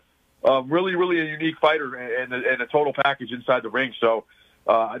prime. Really, really a unique fighter and a total package inside the ring. So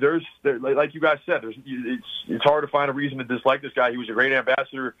there's like you guys said, it's hard to find a reason to dislike this guy. He was a great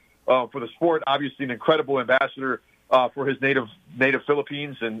ambassador for the sport, obviously an incredible ambassador for his native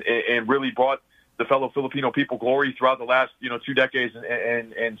Philippines, and really brought the fellow Filipino people glory throughout the last 2 decades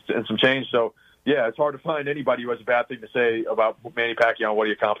and some change. So yeah, it's hard to find anybody who has a bad thing to say about Manny Pacquiao and what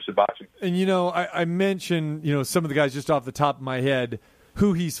he accomplished in boxing. And I mentioned some of the guys just off the top of my head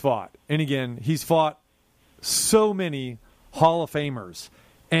who he's fought, and again, he's fought so many Hall of Famers,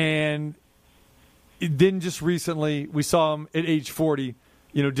 and then just recently we saw him at age 40,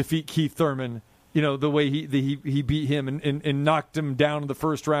 defeat Keith Thurman. The way he beat him and knocked him down in the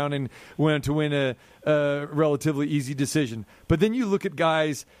first round and went to win a relatively easy decision. But then you look at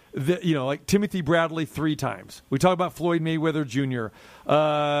guys that, like Timothy Bradley 3 times. We talk about Floyd Mayweather Jr.,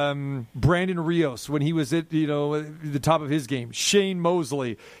 Brandon Rios when he was at the top of his game, Shane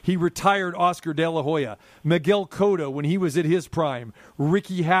Mosley. He retired Oscar De La Hoya. Miguel Cotto when he was at his prime.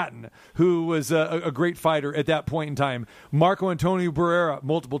 Ricky Hatton, who was a great fighter at that point in time. Marco Antonio Barrera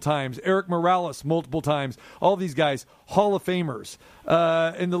multiple times. Eric Morales multiple times. All these guys, Hall of Famers.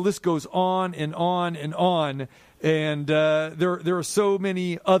 And the list goes on and on and on. And there are so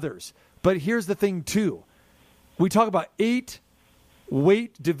many others. But here's the thing, too. We talk about 8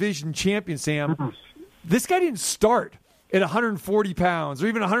 weight division champions, Sam. This guy didn't start at 140 pounds or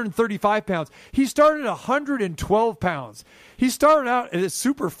even 135 pounds. He started at 112 pounds. He started out at a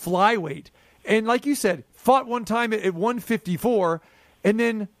super flyweight. And like you said, fought one time at 154 and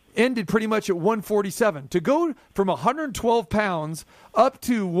then ended pretty much at 147. To go from 112 pounds up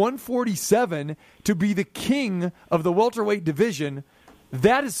to 147 to be the king of the welterweight division,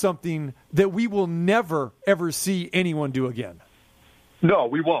 that is something that we will never, ever see anyone do again. No,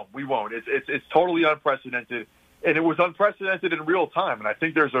 we won't. It's totally unprecedented, and it was unprecedented in real time. And I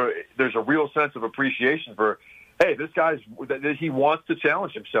think there's a real sense of appreciation for, hey, this guy's he wants to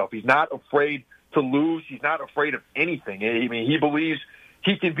challenge himself. He's not afraid to lose. He's not afraid of anything. I mean, he believes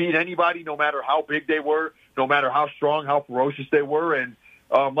he can beat anybody, no matter how big they were, no matter how strong, how ferocious they were. And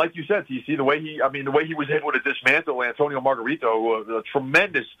like you said, TC, the way he was able to dismantle Antonio Margarito, a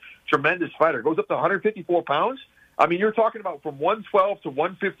tremendous fighter, goes up to 154 pounds. I mean, you're talking about from 112 to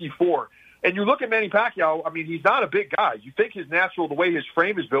 154. And you look at Manny Pacquiao, I mean, he's not a big guy. You think the way his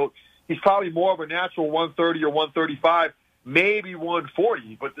frame is built, he's probably more of a natural 130 or 135, maybe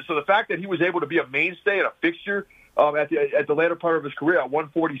 140. But so the fact that he was able to be a mainstay and a fixture at the later part of his career at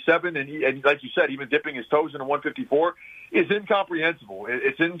 147, and like you said, even dipping his toes into 154 is incomprehensible.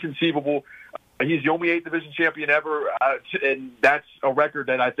 It's inconceivable. He's the only 8th division champion ever, and that's a record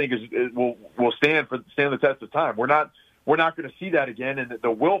that I think will stand the test of time. We're not going to see that again. And the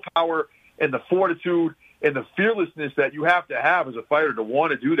willpower and the fortitude and the fearlessness that you have to have as a fighter to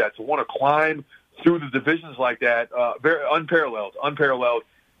want to do that, to want to climb through the divisions like that, very unparalleled.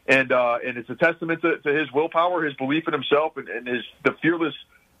 And it's a testament to his willpower, his belief in himself, and the fearless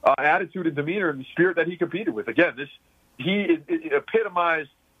attitude and demeanor and the spirit that he competed with. Again, he epitomized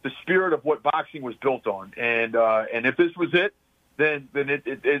the spirit of what boxing was built on. And if this was it, then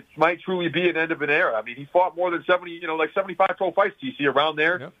it might truly be an end of an era. I mean, he fought more than 75 pro fights, TC, around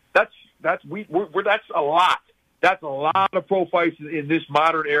there. Yep. That's a lot. That's a lot of pro fights in this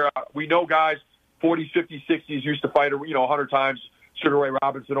modern era. We know guys 40s, 50s, 60s used to fight 100 times. Sugar Ray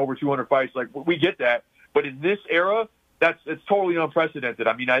Robinson over 200 fights. Like, we get that. But in this era, it's totally unprecedented.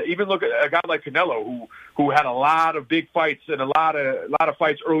 I mean, I even look at a guy like Canelo, who had a lot of big fights and a lot of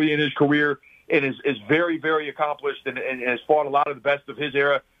fights early in his career, and is very, very accomplished and has fought a lot of the best of his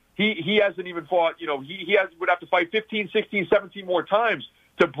era. He hasn't even fought. He would have to fight 15, 16, 17 more times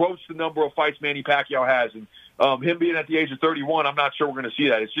to broach the number of fights Manny Pacquiao has. And him being at the age of 31, I'm not sure we're going to see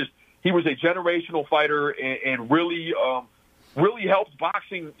that. It's just he was a generational fighter and really helped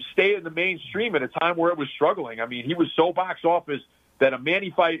boxing stay in the mainstream at a time where it was struggling. I mean, he was so box office that a Manny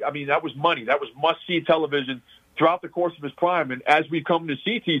fight, I mean, that was money. That was must-see television throughout the course of his prime. And as we've come to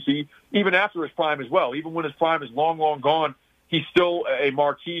see TC, even after his prime as well, even when his prime is long, long gone, he's still a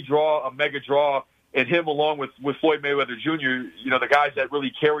marquee draw, a mega draw, and him along with Floyd Mayweather Jr., the guys that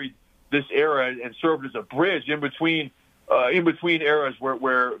really carried this era and served as a bridge in between eras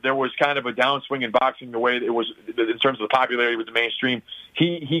where there was kind of a downswing in boxing the way it was in terms of the popularity with the mainstream.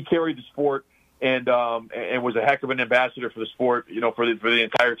 He carried the sport and was a heck of an ambassador for the sport, for the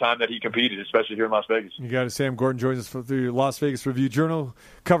entire time that he competed, especially here in Las Vegas. You got it. Sam Gordon joins us from the Las Vegas Review-Journal,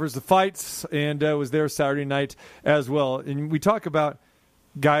 covers the fights, and was there Saturday night as well. And we talk about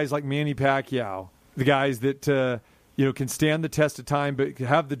guys like Manny Pacquiao, the guys that can stand the test of time but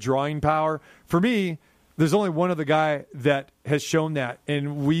have the drawing power. For me, there's only one other guy that has shown that,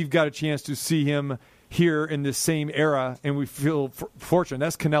 and we've got a chance to see him here in this same era, and we feel fortunate.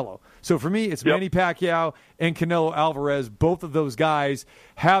 That's Canelo. So for me, it's Manny Pacquiao and Canelo Alvarez. Both of those guys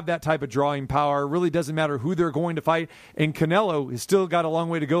have that type of drawing power. It really doesn't matter who they're going to fight. And Canelo has still got a long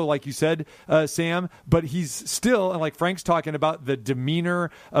way to go, like you said, Sam, but he's still, and like Frank's talking about the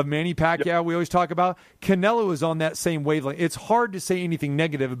demeanor of Manny Pacquiao we always talk about, Canelo is on that same wavelength. It's hard to say anything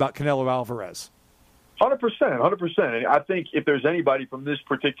negative about Canelo Alvarez. 100%. And I think if there's anybody from this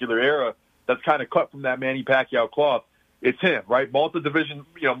particular era that's kind of cut from that Manny Pacquiao cloth, it's him, right? Multiple divisions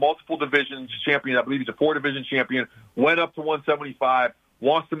champion. I believe he's a 4-division champion. Went up to 175.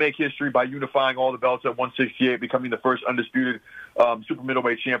 Wants to make history by unifying all the belts at 168, becoming the first undisputed super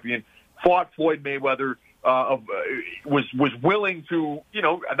middleweight champion. Fought Floyd Mayweather. Was willing to,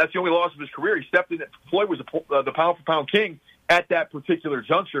 that's the only loss of his career. He stepped in. Floyd was the pound-for-pound king at that particular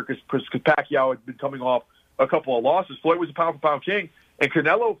juncture because Pacquiao had been coming off a couple of losses. Floyd was a pound-for-pound king, and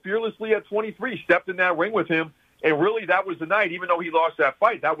Canelo fearlessly at 23 stepped in that ring with him, and really that was the night, even though he lost that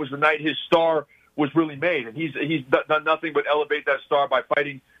fight, that was the night his star was really made, and he's done nothing but elevate that star by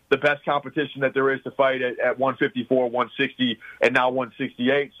fighting the best competition that there is to fight at 154, 160, and now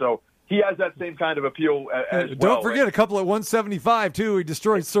 168, so he has that same kind of appeal as well. Don't forget a couple at 175, too. He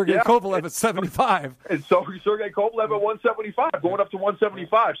destroyed Sergey Kovalev at 75. And so Sergey Kovalev at 175, going up to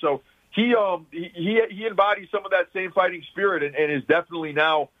 175. So he embodies some of that same fighting spirit and is definitely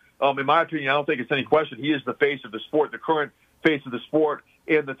now, in my opinion, I don't think it's any question, he is the face of the sport, the current face of the sport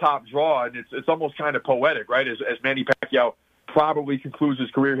and the top draw. And it's almost kind of poetic, right? As Manny Pacquiao probably concludes his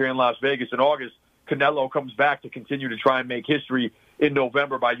career here in Las Vegas in August, Canelo comes back to continue to try and make history in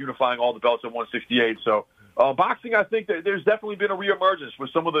November by unifying all the belts at 168. So boxing, I think that there's definitely been a reemergence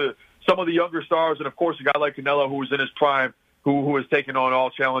with some of the younger stars, and of course a guy like Canelo who was in his prime, who has taken on all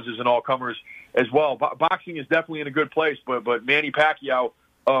challenges and all comers as well. Boxing is definitely in a good place, but Manny Pacquiao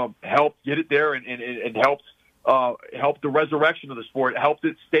helped get it there and helped the resurrection of the sport, helped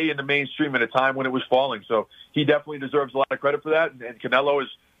it stay in the mainstream at a time when it was falling. So he definitely deserves a lot of credit for that, and Canelo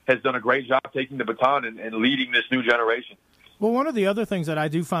has done a great job taking the baton and leading this new generation. Well, one of the other things that I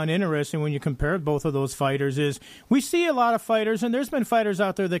do find interesting when you compare both of those fighters is we see a lot of fighters, and there's been fighters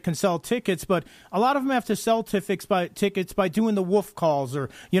out there that can sell tickets, but a lot of them have to sell tickets by doing the wolf calls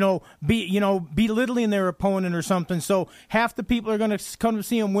or belittling their opponent or something. So half the people are going to come to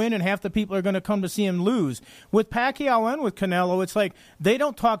see him win, and half the people are going to come to see him lose. With Pacquiao and with Canelo, it's like they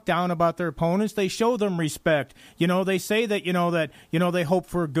don't talk down about their opponents; they show them respect. They say that they hope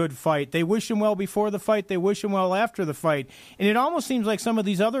for a good fight. They wish him well before the fight. They wish him well after the fight. And it almost seems like some of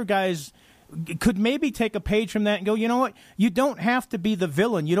these other guys could maybe take a page from that and go, you know what? You don't have to be the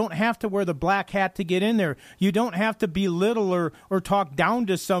villain. You don't have to wear the black hat to get in there. You don't have to belittle or talk down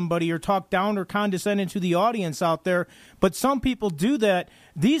to somebody or talk down or condescend to the audience out there. But some people do that.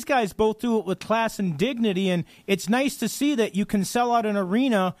 These guys both do it with class and dignity, and it's nice to see that you can sell out an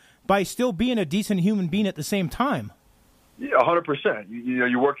arena by still being a decent human being at the same time. Yeah, 100%.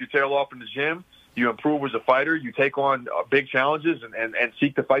 You work your tail off in the gym. You improve as a fighter. You take on big challenges and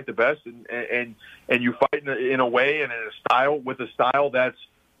seek to fight the best, and you fight in a way and in a style with a style that's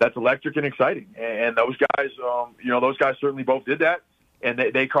electric and exciting. And those guys, those guys certainly both did that, and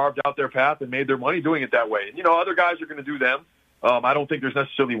they carved out their path and made their money doing it that way. And other guys are going to do them. I don't think there's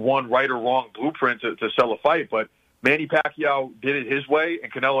necessarily one right or wrong blueprint to sell a fight, but Manny Pacquiao did it his way, and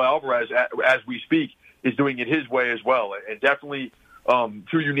Canelo Alvarez, as we speak, is doing it his way as well, and definitely.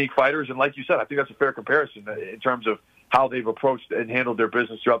 Two unique fighters, and like you said, I think that's a fair comparison in terms of how they've approached and handled their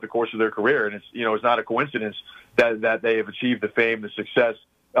business throughout the course of their career. And it's not a coincidence that they have achieved the fame, the success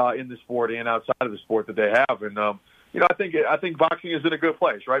in the sport and outside of the sport that they have. And I think boxing is in a good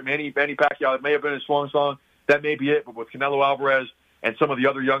place, right? Manny Pacquiao, it may have been his swan song, that may be it, but with Canelo Alvarez and some of the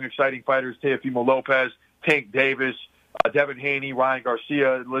other young, exciting fighters, Teofimo Lopez, Tank Davis, Devin Haney, Ryan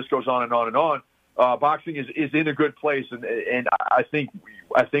Garcia, the list goes on and on and on. Boxing is in a good place, and I think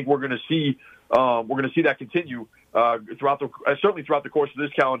we're going to see that continue certainly throughout the course of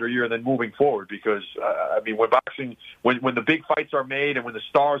this calendar year, and then moving forward. Because when the big fights are made and when the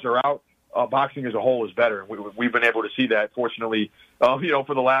stars are out, boxing as a whole is better. We've been able to see that, fortunately, for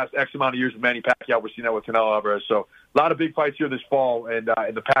the last X amount of years with Manny Pacquiao. We're seeing that with Canelo Alvarez. So a lot of big fights here this fall, and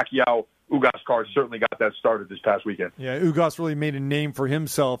the Pacquiao-Ugas card certainly got that started this past weekend. Yeah, Ugas really made a name for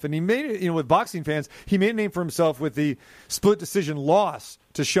himself, and he made it, with boxing fans, he made a name for himself with the split decision loss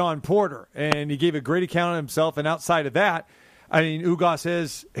to Sean Porter, and he gave a great account of himself, and outside of that, I mean, Ugas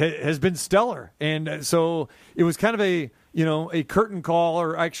has been stellar, and so it was kind of a curtain call,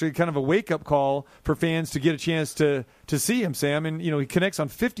 or actually kind of a wake-up call for fans to get a chance to see him, Sam. And, he connects on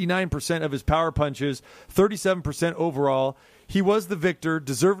 59% of his power punches, 37% overall. He was the victor,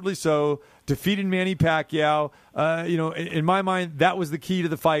 deservedly so, defeated Manny Pacquiao. In my mind, that was the key to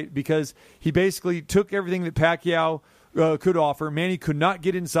the fight, because he basically took everything that Pacquiao could offer. Manny could not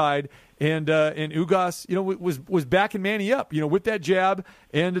get inside, and Ugas, was backing Manny up, with that jab,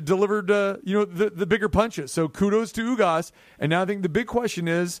 and delivered, the bigger punches. So kudos to Ugas. And now I think the big question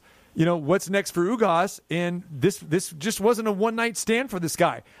is, what's next for Ugas? And this just wasn't a one-night stand for this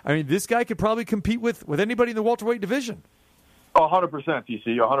guy. I mean, this guy could probably compete with anybody in the welterweight division. 100%, TC,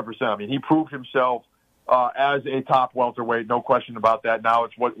 100%. I mean, he proved himself as a top welterweight, no question about that. Now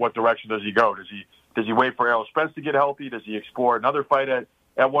it's what direction does he go? Does he wait for Errol Spence to get healthy? Does he explore another fight at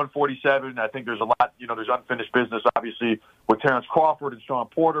 147? I think there's a lot, there's unfinished business, obviously, with Terrence Crawford and Sean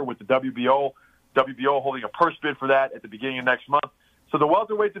Porter, with the WBO holding a purse bid for that at the beginning of next month. So the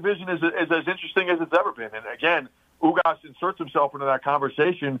welterweight division is as interesting as it's ever been. And again, Ugas inserts himself into that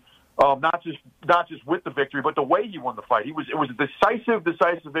conversation, not just with the victory, but the way he won the fight. It was a decisive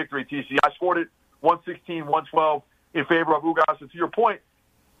victory, TC. I scored it 116-112 in favor of Ugas. And to your point,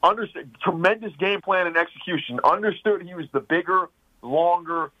 tremendous game plan and execution. Understood he was the bigger,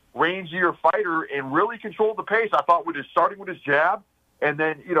 longer, rangier fighter and really controlled the pace. I thought starting with his jab, and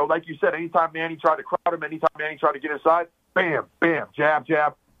then, like you said, anytime Manny tried to crowd him, anytime Manny tried to get inside, bam, bam, jab,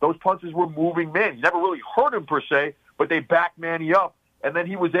 jab. Those punches were moving Manny. You never really hurt him per se, but they backed Manny up, and then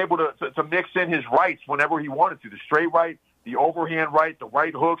he was able to mix in his rights whenever he wanted to. The straight right, the overhand right, the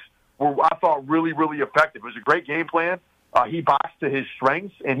right hooks were, I thought, really, really effective. It was a great game plan. He boxed to his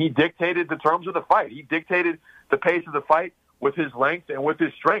strengths, and he dictated the terms of the fight. He dictated the pace of the fight with his length and with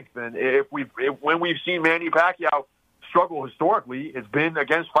his strength. And when we've seen Manny Pacquiao struggle historically, it's been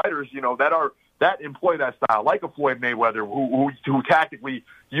against fighters, that employ that style, like a Floyd Mayweather, who tactically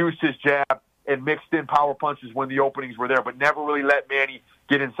used his jab and mixed in power punches when the openings were there, but never really let Manny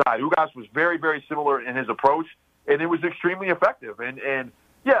get inside. Ugas was very, very similar in his approach, and it was extremely effective. And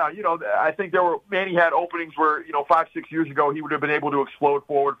yeah, I think Manny had openings where, 5-6 years ago, he would have been able to explode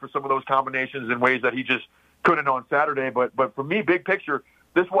forward for some of those combinations in ways that he just couldn't on Saturday. But for me, big picture,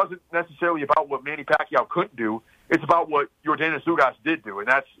 this wasn't necessarily about what Manny Pacquiao couldn't do. It's about what Yordenis Ugas did do, and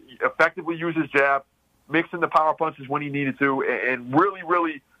that's effectively use his jab, mix in the power punches when he needed to, and really,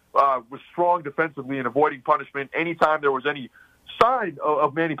 really was strong defensively in avoiding punishment. Anytime there was any sign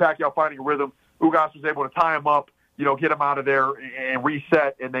of Manny Pacquiao finding a rhythm, Ugas was able to tie him up, get him out of there and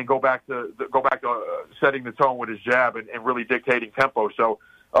reset, and then go back to setting the tone with his jab and really dictating tempo. So,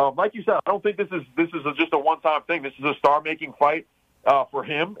 like you said, I don't think this is just a one-time thing. This is a star-making fight for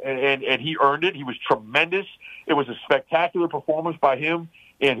him, and he earned it. He was tremendous. It was a spectacular performance by him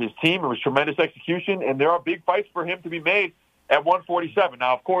and his team. It was tremendous execution, and there are big fights for him to be made at 147.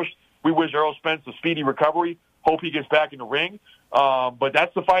 Now, of course, we wish Errol Spence a speedy recovery. Hope he gets back in the ring. But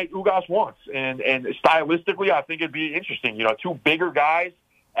that's the fight Ugas wants. And stylistically, I think it'd be interesting. Two bigger guys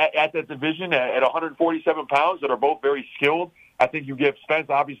at that division at 147 pounds that are both very skilled. I think you give Spence,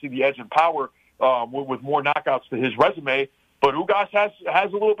 obviously, the edge in power with more knockouts to his resume. But Ugas has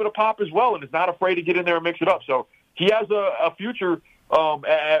a little bit of pop as well and is not afraid to get in there and mix it up. So he has a future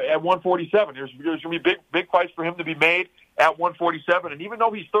at 147. There's going to be big fights for him to be made at 147. And even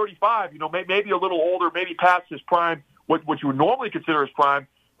though he's 35, maybe a little older, maybe past his prime, what you would normally consider his prime,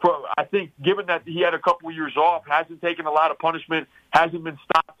 I think given that he had a couple of years off, hasn't taken a lot of punishment, hasn't been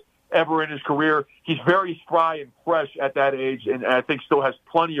stopped ever in his career, he's very spry and fresh at that age, and I think still has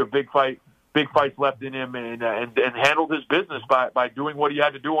plenty of big fights left in him, and handled his business by doing what he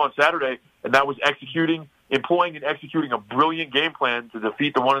had to do on Saturday, and that was employing and executing a brilliant game plan to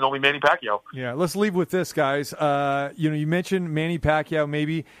defeat the one and only Manny Pacquiao. Yeah, let's leave with this, guys. You mentioned Manny Pacquiao,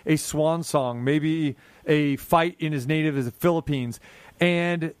 maybe a swan song, maybe a fight in his native as the Philippines,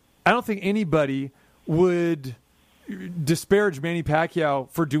 and I don't think anybody would disparage Manny Pacquiao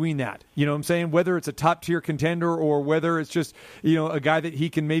for doing that. You know what I'm saying? Whether it's a top-tier contender or whether it's just, a guy that he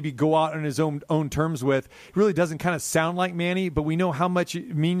can maybe go out on his own terms with. It really doesn't kind of sound like Manny, but we know how much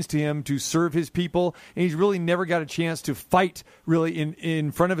it means to him to serve his people, and he's really never got a chance to fight really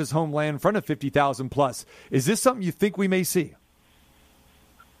in front of his homeland, in front of 50,000 plus. Is this something you think we may see?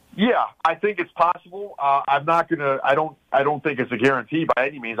 Yeah, I think it's possible. I'm not gonna. I don't think it's a guarantee by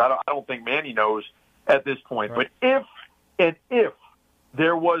any means. I don't think Manny knows at this point. Right. But if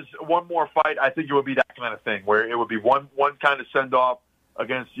there was one more fight, I think it would be that kind of thing where it would be one kind of send off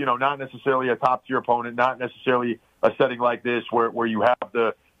against not necessarily a top tier opponent, not necessarily a setting like this where you have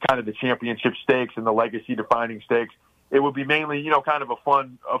the kind of the championship stakes and the legacy defining stakes. It would be mainly kind of a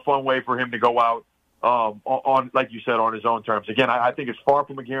fun way for him to go out. On like you said, on his own terms. Again, I think it's far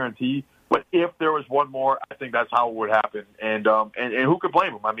from a guarantee, but if there was one more, I think that's how it would happen. And who could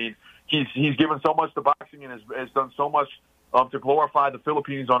blame him? I mean, he's given so much to boxing and has done so much to glorify the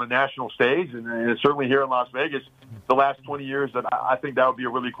Philippines on a national stage, and certainly here in Las Vegas, the last 20 years. That I think that would be a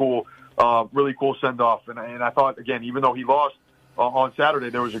really cool send off. And I thought, again, even though he lost on Saturday,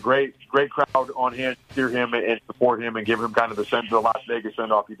 there was a great crowd on hand to cheer him and support him and give him kind of the Las Vegas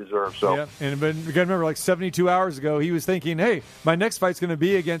send-off he deserves. So, yeah, and you got to remember, like 72 hours ago, he was thinking, hey, my next fight's going to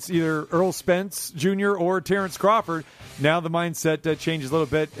be against either Errol Spence Jr. or Terrence Crawford. Now the mindset changes a little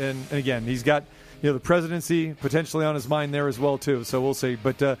bit, and again, he's got the presidency potentially on his mind there as well, too. So we'll see.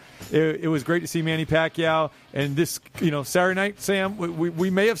 But it was great to see Manny Pacquiao. And this, Saturday night, Sam,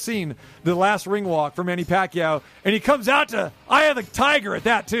 we may have seen the last ring walk for Manny Pacquiao. And he comes out to Eye of the Tiger at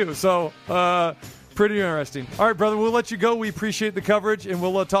that, too. So pretty interesting. All right, brother, we'll let you go. We appreciate the coverage, and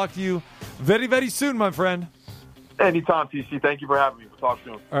we'll talk to you very, very soon, my friend. Anytime, TC. Thank you for having me. We'll talk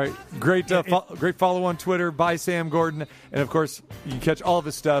soon. All right. Great follow on Twitter by Sam Gordon. And, of course, you can catch all of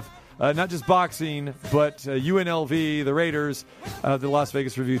his stuff. Not just boxing, but UNLV, the Raiders, the Las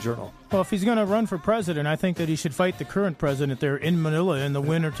Vegas Review-Journal. Well, if he's going to run for president, I think that he should fight the current president there in Manila, and the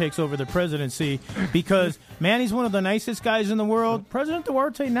winner takes over the presidency, because Manny's one of the nicest guys in the world. President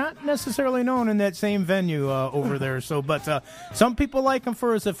Duarte, not necessarily known in that same venue over there. So, but some people like him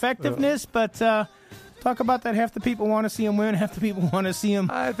for his effectiveness, but talk about that. Half the people want to see him win. Half the people want to see him.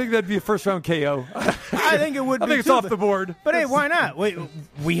 I think that'd be a first-round KO. I think it would be, I think it's off the board. But hey, why not?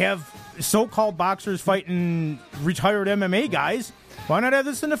 We have so-called boxers fighting retired MMA guys. Why not have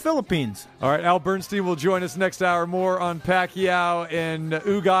this in the Philippines? All right, Al Bernstein will join us next hour. More on Pacquiao and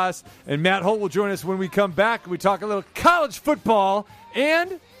Ugas. And Matt Holt will join us when we come back. We talk a little college football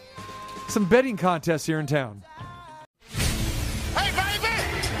and some betting contests here in town. Hey, baby!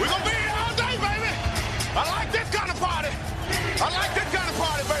 We're going to be here all day, baby! I like this kind of party! I like this kind of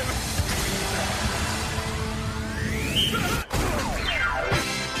party, baby!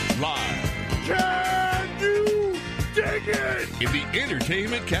 Live. Can you dig it? In the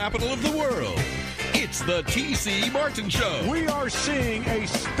entertainment capital of the world, it's the TC Martin Show. We are seeing a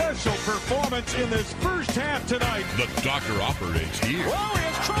special performance in this first half tonight. The doctor operates here. Oh, he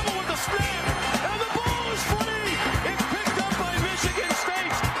has trouble with the snap, and the ball is free.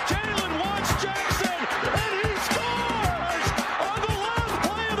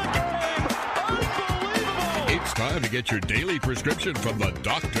 get your daily prescription from the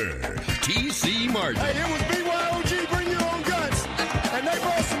doctor, T.C. Martin. Hey, it was BYOG, bring your own guts. And they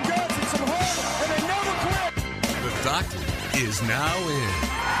brought some guts and some heart, and they never quit. The doctor is now in.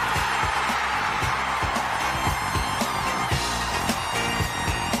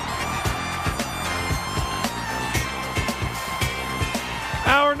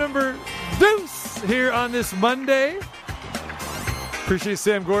 Hour number deuce here on this Monday. Appreciate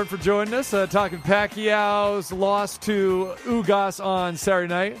Sam Gordon for joining us. Talking Pacquiao's loss to Ugas on Saturday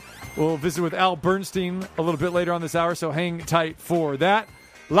night. We'll visit with Al Bernstein a little bit later on this hour, so hang tight for that.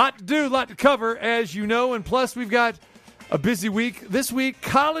 Lot to do, lot to cover, as you know, and plus we've got a busy week. This week,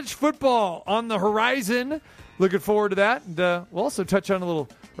 college football on the horizon. Looking forward to that. And we'll also touch on a little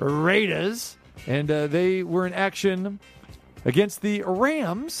Raiders, and they were in action against the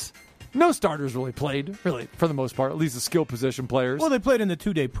Rams. No starters really played, for the most part, at least the skill position players. Well, they played in the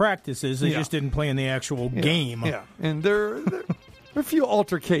 2-day practices. They just didn't play in the actual game. Yeah, and there are a few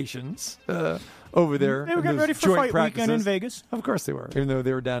altercations over there. They were getting ready for fight weekend in Vegas. Of course they were, even though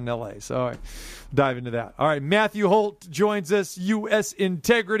they were down in L.A. So, all right, dive into that. All right, Matthew Holt joins us, U.S.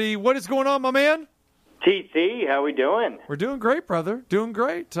 Integrity. What is going on, my man? TC, how we doing? We're doing great, brother. Doing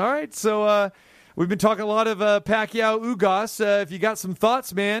great. All right, so we've been talking a lot of Pacquiao-Ugas. If you got some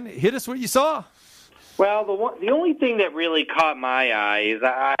thoughts, man, hit us what you saw. Well, the only thing that really caught my eye is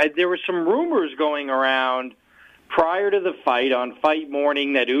there were some rumors going around prior to the fight on fight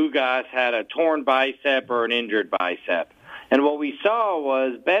morning that Ugas had a torn bicep or an injured bicep. And what we saw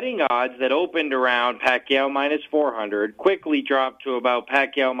was betting odds that opened around Pacquiao minus 400 quickly dropped to about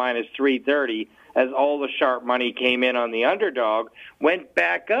Pacquiao minus 330 as all the sharp money came in on the underdog, went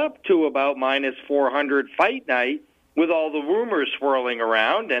back up to about minus 400 fight night with all the rumors swirling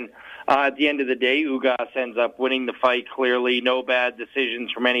around. And at the end of the day, Ugas ends up winning the fight clearly. No bad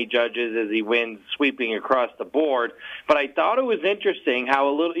decisions from any judges as he wins, sweeping across the board. But I thought it was interesting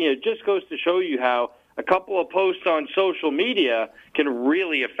how it just goes to show you how a couple of posts on social media can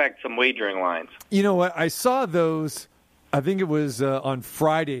really affect some wagering lines. You know what? I saw those, I think it was on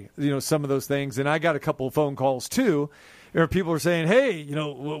Friday, some of those things, and I got a couple of phone calls too. Where people were saying, "Hey,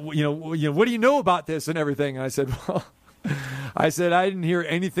 what do you know about this and everything?" And I said, "Well, I didn't hear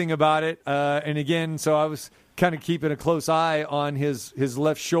anything about it." And again, so I was kind of keeping a close eye on his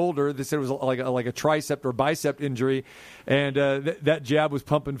left shoulder. They said it was like a tricep or bicep injury, and that jab was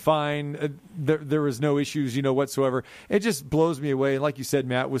pumping fine. There was no issues, whatsoever. It just blows me away. And like you said,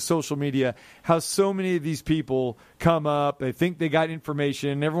 Matt, with social media, how so many of these people come up, they think they got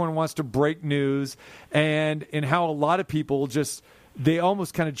information, everyone wants to break news, and how a lot of people just they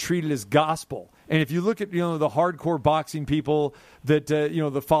almost kind of treat it as gospel. And if you look at the hardcore boxing people that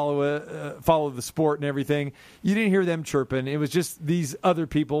that follow the sport and everything, you didn't hear them chirping. It was just these other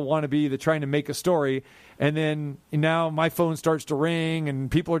people wannabe that trying to make a story. And then now my phone starts to ring and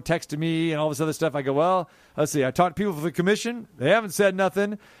people are texting me and all this other stuff. I go, well, let's see. I talked to people from the commission. They haven't said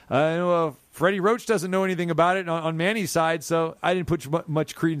nothing. Freddie Roach doesn't know anything about it on Manny's side, so I didn't put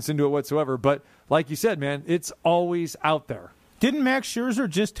much credence into it whatsoever. But like you said, man, it's always out there. Didn't Max Scherzer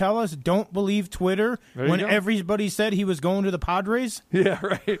just tell us don't believe Twitter when everybody said he was going to the Padres? Yeah,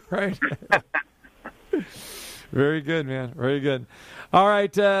 right. Very good, man. Very good. All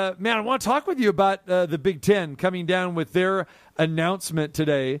right, man, I want to talk with you about the Big Ten coming down with their announcement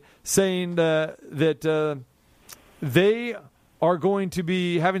today saying that they are going to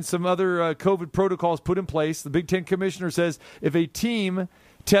be having some other COVID protocols put in place. The Big Ten commissioner says if a team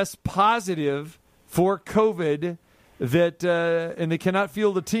tests positive for COVID, that and they cannot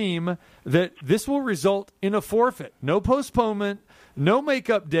field a team, that this will result in a forfeit. No postponement, no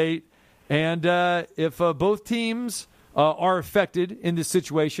makeup date, and if both teams are affected in this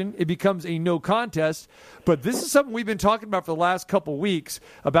situation, it becomes a no contest. But this is something we've been talking about for the last couple weeks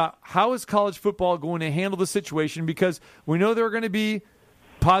about how is college football going to handle the situation, because we know there are going to be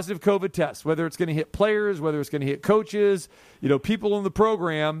positive COVID tests, whether it's going to hit players, whether it's going to hit coaches, people in the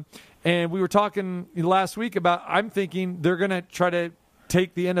program. And we were talking last week about, I'm thinking they're going to try to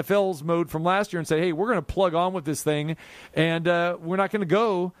take the NFL's mode from last year and say, hey, we're going to plug on with this thing, and we're not going to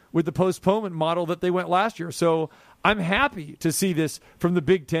go with the postponement model that they went last year. So I'm happy to see this from the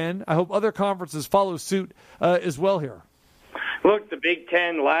Big Ten. I hope other conferences follow suit as well here. Look, the Big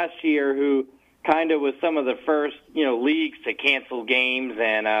Ten last year, who kind of was some of the first, leagues to cancel games,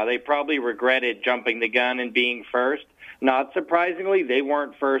 and they probably regretted jumping the gun and being first. Not surprisingly, they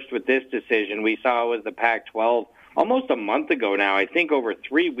weren't first with this decision. We saw it was the Pac-12 almost a month ago now. I think over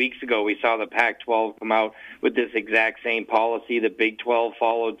 3 weeks ago we saw the Pac-12 come out with this exact same policy. The Big 12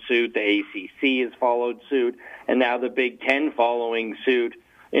 followed suit. The ACC has followed suit. And now the Big Ten following suit.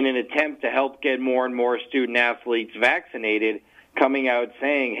 in an attempt to help get more and more student athletes vaccinated, coming out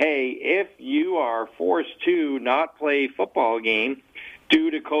saying, hey, if you are forced to not play a football game due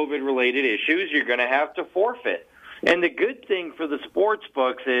to COVID-related issues, you're going to have to forfeit. And the good thing for the sports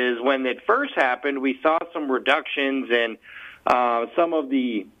books is when it first happened, we saw some reductions in some of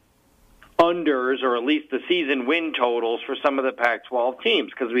the unders, or at least the season win totals for some of the Pac-12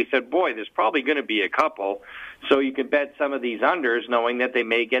 teams, because we said, boy, there's probably going to be a couple. So you can bet some of these unders knowing that they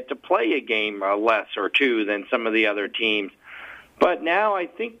may get to play a game less or two than some of the other teams. But now I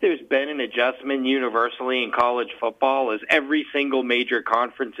think there's been an adjustment universally in college football as every single major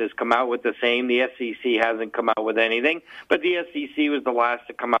conference has come out with the same. The SEC hasn't come out with anything, but the SEC was the last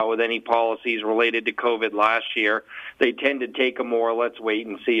to come out with any policies related to COVID last year. They tend to take a more let's wait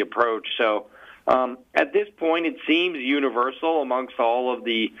and see approach. So at this point, it seems universal amongst all of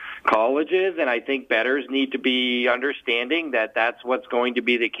the colleges, and I think bettors need to be understanding that that's what's going to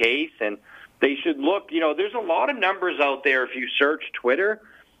be the case. And they should look, there's a lot of numbers out there if you search Twitter,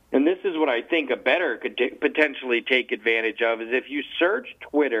 and this is what I think a bettor could potentially take advantage of, is if you search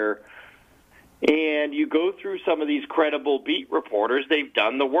Twitter and you go through some of these credible beat reporters, they've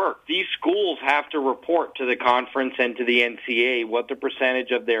done the work. These schools have to report to the conference and to the NCAA what the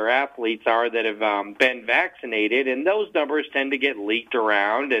percentage of their athletes are that have been vaccinated, and those numbers tend to get leaked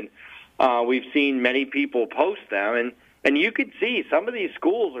around, and we've seen many people post them, and you could see some of these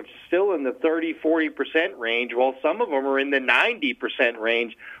schools are still in the 30-40% range, while some of them are in the 90%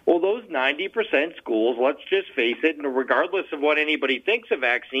 range. Well, those 90% schools, let's just face it, and regardless of what anybody thinks of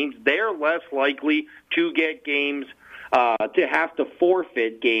vaccines, they're less likely to get games, to have to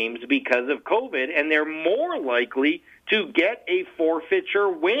forfeit games because of COVID, and they're more likely to get a forfeiture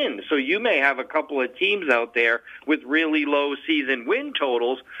win. So you may have a couple of teams out there with really low season win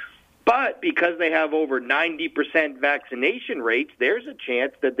totals, but because they have over 90% vaccination rates, there's a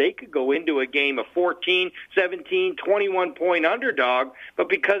chance that they could go into a game of 14, 17, 21-point underdog, but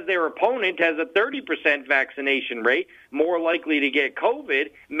because their opponent has a 30% vaccination rate, more likely to get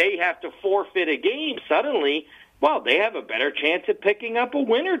COVID, may have to forfeit a game suddenly, well, they have a better chance at picking up a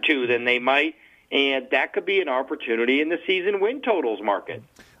win or two than they might, and that could be an opportunity in the season win totals market.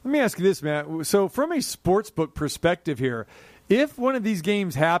 Let me ask you this, Matt. So from a sportsbook perspective here, if one of these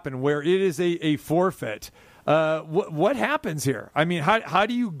games happen where it is a forfeit, what happens here? I mean, how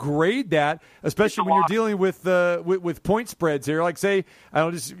do you grade that, especially when you're dealing with point spreads here? Like, say, I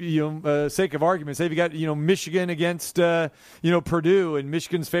don't just sake of argument, say if you got Michigan against Purdue, and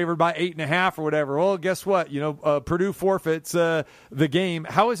Michigan's favored by 8.5 or whatever. Well, guess what? Purdue forfeits the game.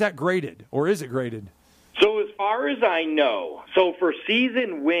 How is that graded, or is it graded? So as far as I know, so for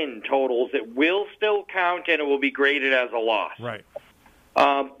season win totals, it will still count and it will be graded as a loss. Right.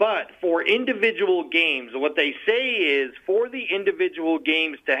 But for individual games, what they say is for the individual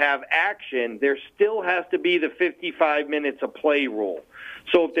games to have action, there still has to be the 55 minutes of play rule.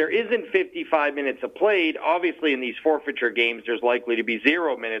 So if there isn't 55 minutes of played, obviously in these forfeiture games, there's likely to be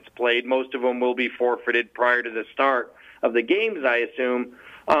 0 minutes played. Most of them will be forfeited prior to the start of the games, I assume.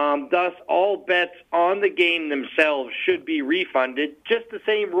 Thus, all bets on the game themselves should be refunded. Just the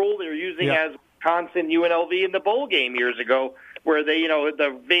same rule they're using as Wisconsin UNLV in the bowl game years ago, where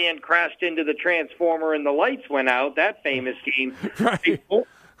the van crashed into the transformer and the lights went out. That famous game. Right.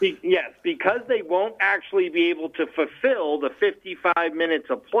 Yes, because they won't actually be able to fulfill the 55 minutes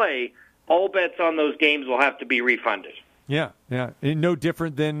of play. All bets on those games will have to be refunded. Yeah. And no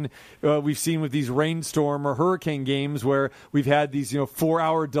different than we've seen with these rainstorm or hurricane games where we've had these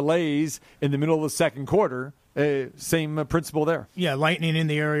 4-hour delays in the middle of the second quarter. Same principle there. Yeah, lightning in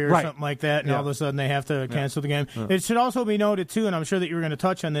the area or something like that, and all of a sudden they have to cancel the game. It should also be noted, too, and I'm sure that you were going to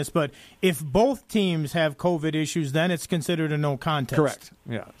touch on this, but if both teams have COVID issues, then it's considered a no contest. Correct.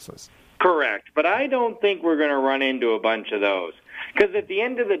 Yeah. Correct. But I don't think we're going to run into a bunch of those. Because at the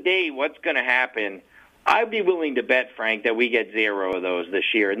end of the day, what's going to happen, I'd be willing to bet, Frank, that we get 0 of those this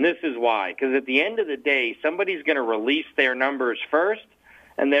year. And this is why. Because at the end of the day, somebody's going to release their numbers first,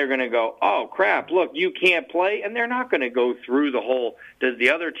 and they're going to go, oh, crap, look, you can't play. And they're not going to go through the whole, does the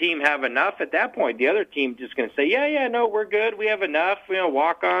other team have enough? At that point, the other team just going to say, no, we're good. We have enough,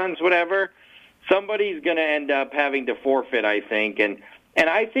 walk-ons, whatever. Somebody's going to end up having to forfeit, I think. And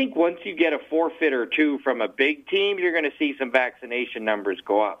I think once you get a forfeit or two from a big team, you're going to see some vaccination numbers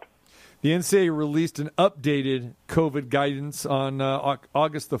go up. The NCAA released an updated COVID guidance on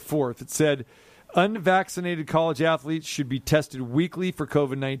August the 4th. It said unvaccinated college athletes should be tested weekly for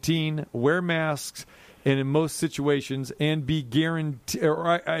COVID-19, wear masks, and in most situations, and be guaranteed,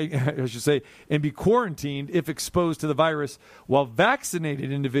 or I should say, and be quarantined if exposed to the virus, while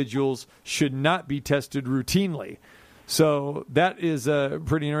vaccinated individuals should not be tested routinely. So that is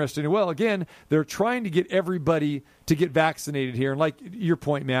pretty interesting. Well, again, they're trying to get everybody to get vaccinated here. And like your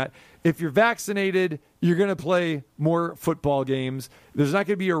point, Matt, if you're vaccinated, you're going to play more football games. There's not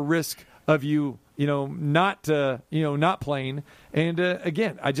going to be a risk of you not playing. And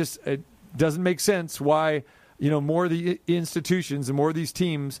again, it doesn't make sense why more of the institutions and more of these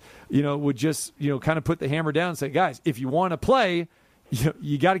teams would just kind of put the hammer down and say, guys, if you want to play,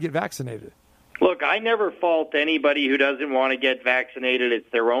 you got to get vaccinated. Look, I never fault anybody who doesn't want to get vaccinated.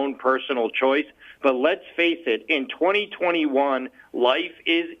 It's their own personal choice. But let's face it, in 2021, life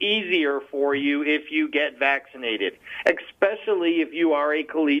is easier for you if you get vaccinated, especially if you are a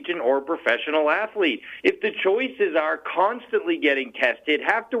collegiate or professional athlete. If the choices are constantly getting tested,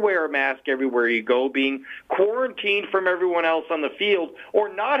 have to wear a mask everywhere you go, being quarantined from everyone else on the field,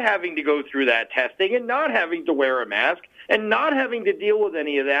 or not having to go through that testing and not having to wear a mask and not having to deal with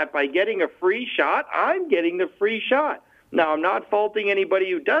any of that by getting a free shot, I'm getting the free shot. Now, I'm not faulting anybody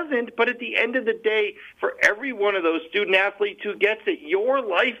who doesn't, but at the end of the day, for every one of those student-athletes who gets it, your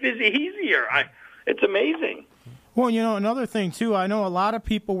life is easier. It's amazing. Well, another thing, too, I know a lot of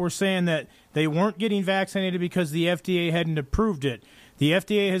people were saying that they weren't getting vaccinated because the FDA hadn't approved it. The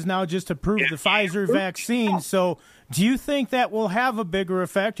FDA has now just approved the Pfizer vaccine, so do you think that will have a bigger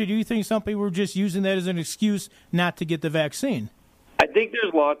effect, or do you think some people were just using that as an excuse not to get the vaccine? I think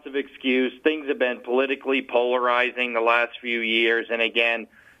there's lots of excuse. Things have been politically polarizing the last few years, and again,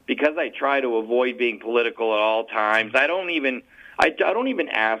 because I try to avoid being political at all times, I don't even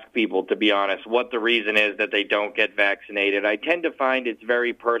ask people, to be honest, what the reason is that they don't get vaccinated. I tend to find it's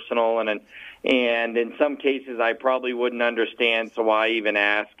very personal, and in some cases I probably wouldn't understand, so I even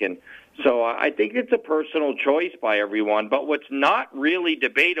ask. And so I think it's a personal choice by everyone. But what's not really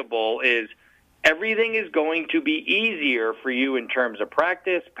debatable is everything is going to be easier for you in terms of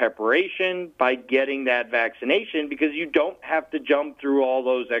practice, preparation, by getting that vaccination, because you don't have to jump through all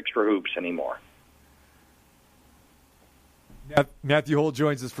those extra hoops anymore. Matthew Holt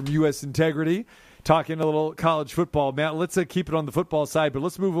joins us from U.S. Integrity, talking a little college football. Matt, let's keep it on the football side, but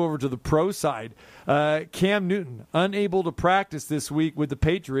let's move over to the pro side. Cam Newton, unable to practice this week with the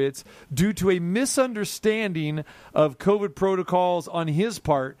Patriots due to a misunderstanding of COVID protocols on his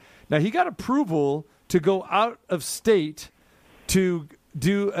part. Now, he got approval to go out of state to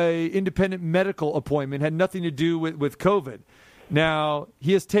do a independent medical appointment. Had nothing to do with COVID. Now,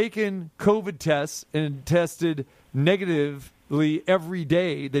 he has taken COVID tests and tested negatively every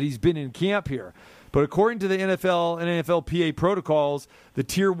day that he's been in camp here. But according to the NFL and NFLPA protocols, the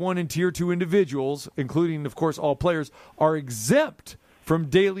Tier 1 and Tier 2 individuals, including, of course, all players, are exempt from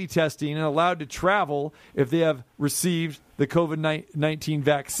daily testing and allowed to travel if they have received the COVID-19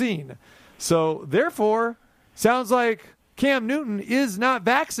 vaccine. So, therefore, sounds like Cam Newton is not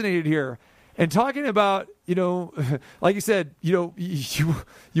vaccinated here. And talking about, like you said, you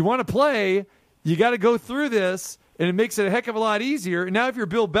want to play, you got to go through this, and it makes it a heck of a lot easier. And now if you're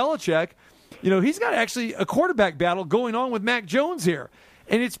Bill Belichick, he's got actually a quarterback battle going on with Mac Jones here.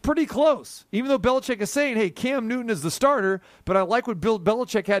 And it's pretty close, even though Belichick is saying, hey, Cam Newton is the starter. But I like what Bill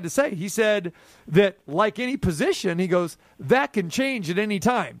Belichick had to say. He said that, like any position, he goes, that can change at any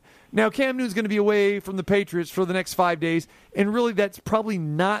time. Now, Cam Newton's going to be away from the Patriots for the next 5 days, and really that's probably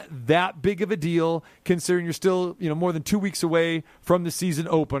not that big of a deal, considering you're still more than 2 weeks away from the season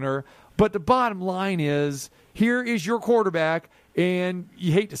opener. But the bottom line is, here is your quarterback, and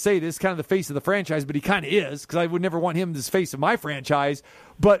you hate to say this, kind of the face of the franchise, but he kind of is, because I would never want him as face of my franchise.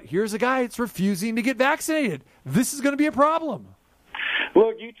 But here's a guy that's refusing to get vaccinated. This is going to be a problem.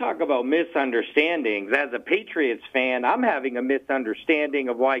 Look, you talk about misunderstandings. As a Patriots fan, I'm having a misunderstanding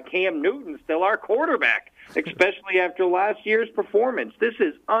of why Cam Newton's still our quarterback, especially after last year's performance. This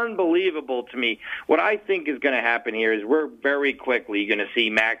is unbelievable to me. What I think is going to happen here is we're very quickly going to see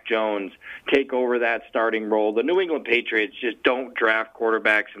Mac Jones take over that starting role. The New England Patriots just don't draft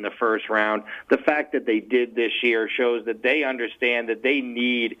quarterbacks in the first round. The fact that they did this year shows that they understand that they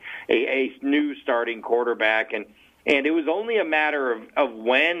need a new starting quarterback, and it was only a matter of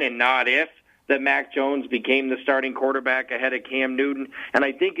when and not if that Mac Jones became the starting quarterback ahead of Cam Newton. And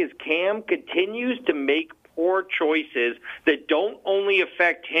I think as Cam continues to make poor choices that don't only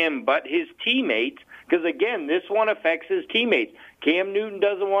affect him but his teammates, because, again, this one affects his teammates. Cam Newton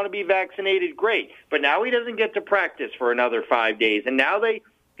doesn't want to be vaccinated, great. But now he doesn't get to practice for another 5 days. And now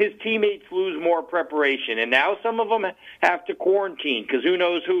his teammates lose more preparation. And now some of them have to quarantine because who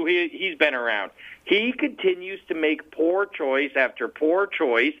knows who he's been around. He continues to make poor choice after poor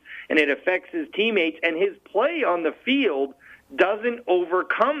choice, and it affects his teammates. And his play on the field doesn't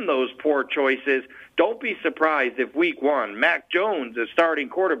overcome those poor choices, don't be surprised if week 1, Mac Jones is starting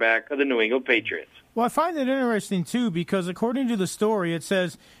quarterback of the New England Patriots. Well, I find it interesting, too, because according to the story, it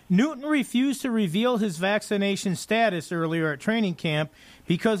says Newton refused to reveal his vaccination status earlier at training camp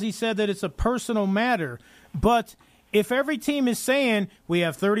because he said that it's a personal matter. But if every team is saying we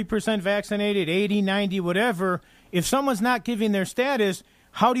have 30% vaccinated, 80, 90, whatever, if someone's not giving their status,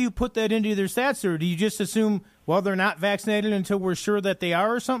 how do you put that into their stats? Or do you just assume, well, they're not vaccinated until we're sure that they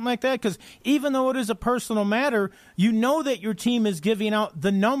are or something like that? Because even though it is a personal matter, you know that your team is giving out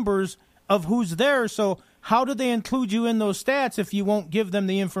the numbers of who's there. So how do they include you in those stats if you won't give them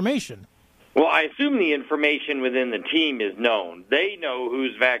the information? Well, I assume the information within the team is known. They know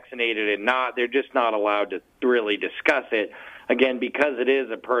who's vaccinated and not. They're just not allowed to really discuss it, again, because it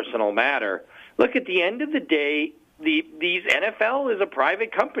is a personal matter. Look, at the end of the day, these NFL is a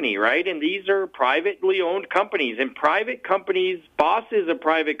private company, right? And these are privately owned companies. And private companies, bosses of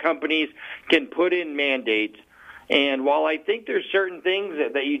private companies can put in mandates. And while I think there's certain things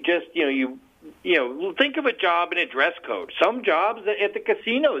that you just, think of a job and a dress code. Some jobs at the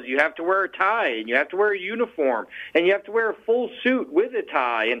casinos, you have to wear a tie and you have to wear a uniform and you have to wear a full suit with a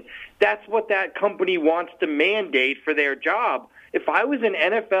tie. And that's what that company wants to mandate for their job. If I was an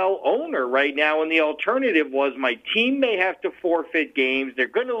NFL owner right now and the alternative was my team may have to forfeit games, they're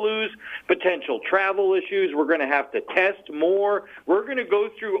going to lose potential travel issues, we're going to have to test more, we're going to go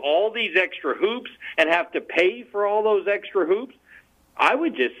through all these extra hoops and have to pay for all those extra hoops, I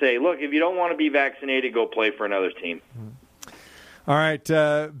would just say, look, if you don't want to be vaccinated, go play for another team. All right,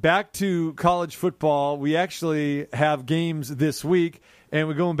 back to college football. We actually have games this week, and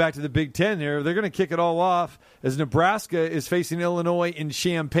we're going back to the Big Ten there. They're going to kick it all off as Nebraska is facing Illinois in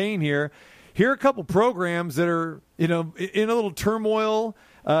Champaign here. Here are a couple programs that are, in a little turmoil.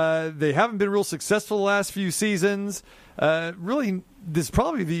 They haven't been real successful the last few seasons. Really, this is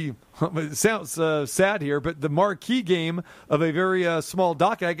probably it sounds sad here, but the marquee game of a very small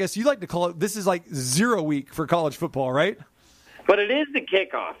docket. I guess you like to call it, this is like 0 week for college football, right? But it is the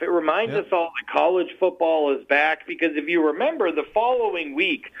kickoff. It reminds us all that college football is back because if you remember, the following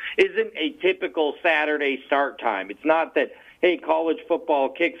week isn't a typical Saturday start time. It's not that, hey, college football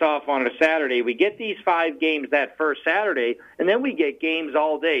kicks off on a Saturday. We get these 5 games that first Saturday, and then we get games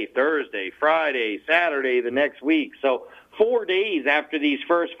all day, Thursday, Friday, Saturday the next week. So 4 days after these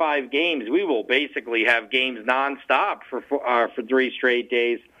first 5 games, we will basically have games nonstop for 3 straight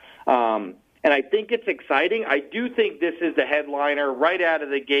days. And I think it's exciting. I do think this is the headliner right out of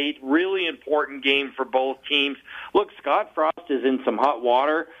the gate. Really important game for both teams. Look, Scott Frost is in some hot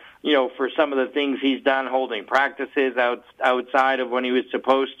water, for some of the things he's done, holding practices outside of when he was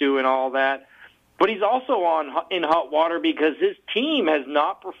supposed to and all that. But he's also in hot water because his team has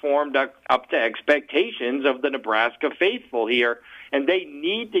not performed up to expectations of the Nebraska faithful here. And they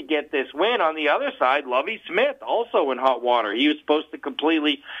need to get this win. On the other side, Lovie Smith also in hot water. He was supposed to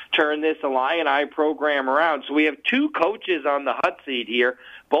completely turn this Illini program around. So we have 2 coaches on the hot seat here,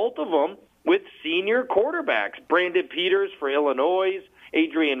 both of them with senior quarterbacks. Brandon Peters for Illinois,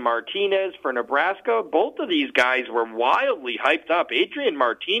 Adrian Martinez for Nebraska. Both of these guys were wildly hyped up. Adrian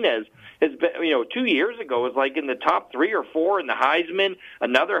Martinez has been, 2 years ago was like in the top 3 or 4 in the Heisman,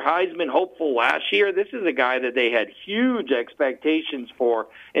 another Heisman hopeful last year. This is a guy that they had huge expectations for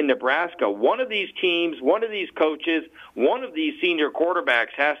in Nebraska. One of these teams, one of these coaches, one of these senior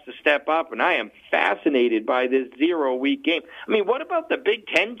quarterbacks has to step up, and I am fascinated by this 0 week game. I mean, what about the Big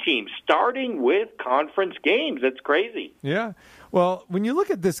Ten teams starting with conference games? That's crazy. Yeah. Well, when you look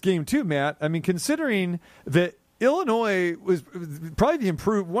at this game too, Matt, I mean, considering that Illinois was probably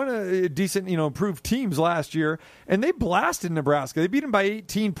one of the decent, improved teams last year, and they blasted Nebraska. They beat them by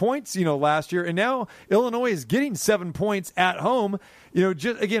 18 points, last year, and now Illinois is getting 7 points at home.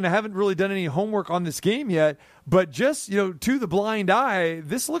 Just again, I haven't really done any homework on this game yet, but just, to the blind eye,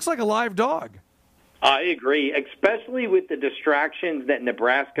 this looks like a live dog. I agree, especially with the distractions that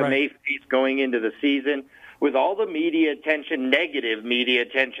Nebraska may face going into the season. With all the media attention, negative media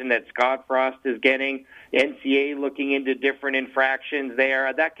attention that Scott Frost is getting, NCAA looking into different infractions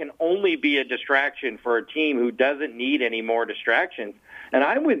there, that can only be a distraction for a team who doesn't need any more distractions. And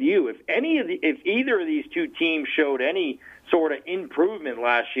I'm with you. If either of these 2 teams showed any sort of improvement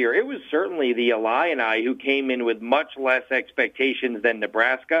last year, it was certainly the Illini who came in with much less expectations than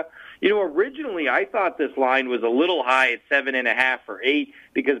Nebraska. Originally I thought this line was a little high at 7.5 or 8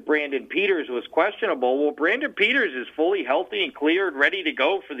 because Brandon Peters was questionable. Well, Brandon Peters is fully healthy and cleared, ready to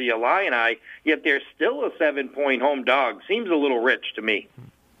go for the Illini, yet they're still a 7-point home dog. Seems a little rich to me.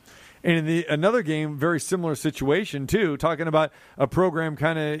 And in another game, very similar situation, too, talking about a program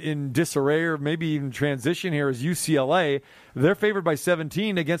kind of in disarray or maybe even transition here is UCLA. They're favored by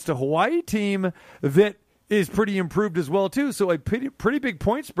 17 against a Hawaii team that is pretty improved as well, too. So a pretty big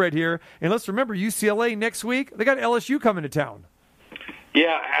point spread here. And let's remember, UCLA next week, they got LSU coming to town.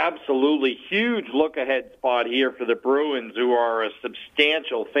 Yeah, absolutely. Huge look-ahead spot here for the Bruins, who are a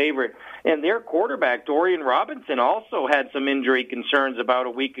substantial favorite. And their quarterback, Dorian Robinson, also had some injury concerns about a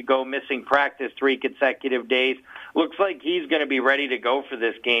week ago, missing practice 3 consecutive days. Looks like he's going to be ready to go for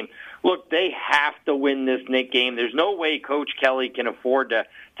this game. Look, they have to win this game. There's no way Coach Kelly can afford to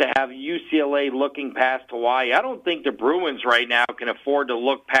have UCLA looking past Hawaii. I don't think the Bruins right now can afford to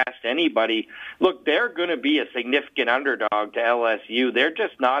look past anybody. Look, they're going to be a significant underdog to LSU. They're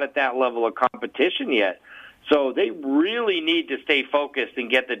just not at that level of competition yet. So they really need to stay focused and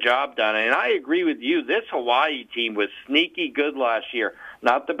get the job done. And I agree with you. This Hawaii team was sneaky good last year.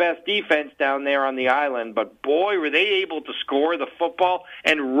 Not the best defense down there on the island, but boy, were they able to score the football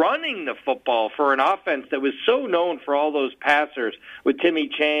and running the football for an offense that was so known for all those passers with Timmy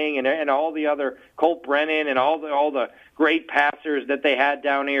Chang and all the other Colt Brennan and all the great passers that they had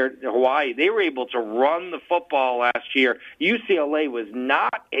down here in Hawaii. They were able to run the football last year. UCLA was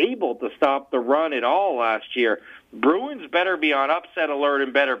not able to stop the run at all last year. Bruins better be on upset alert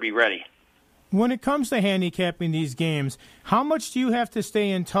and better be ready. When it comes to handicapping these games, how much do you have to stay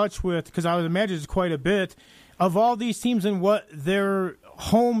in touch with, because I would imagine it's quite a bit, of all these teams and what their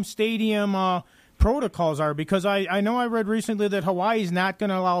home stadium protocols are? Because I know I read recently that Hawaii's not going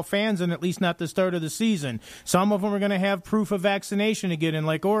to allow fans in, at least not the start of the season. Some of them are going to have proof of vaccination to get in,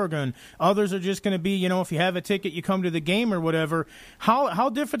 like Oregon. Others are just going to be, if you have a ticket, you come to the game or whatever. How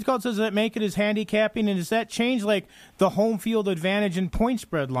difficult does that make it as handicapping, and does that change, like, the home field advantage and point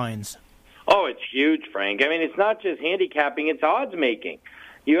spread lines? Oh, it's huge, Frank. I mean, it's not just handicapping, it's odds making.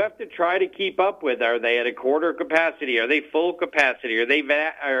 You have to try to keep up with, are they at a quarter capacity? Are they full capacity? Or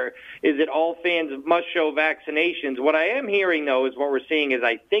is it all fans must show vaccinations? What I am hearing, though, is what we're seeing is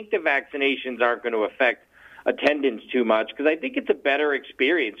I think the vaccinations aren't going to affect attendance too much, because I think it's a better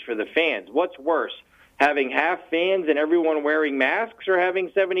experience for the fans. What's worse, having half fans and everyone wearing masks, or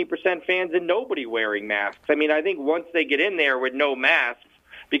having 70% fans and nobody wearing masks? I mean, I think once they get in there with no masks,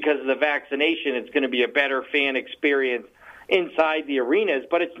 because of the vaccination, it's going to be a better fan experience inside the arenas.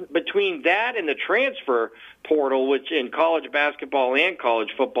 But it's between that and the transfer portal, which in college basketball and college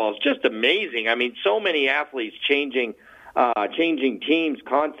football is just amazing. I mean, so many athletes changing teams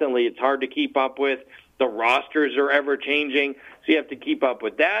constantly. It's hard to keep up with. The rosters are ever changing, so you have to keep up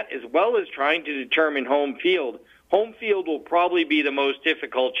with that, as well as trying to determine home field. Home field will probably be the most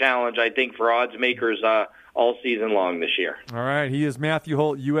difficult challenge, I think, for odds makers all season long this year. All right. He is Matthew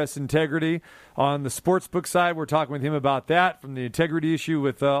Holt, U.S. Integrity. On the sportsbook side, we're talking with him about that, from the integrity issue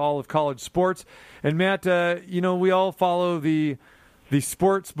with all of college sports. And, Matt, we all follow the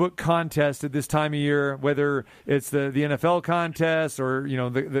sports book contest at this time of year, whether it's the NFL contest or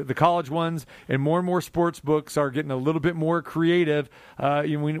the college ones, and more sports books are getting a little bit more creative.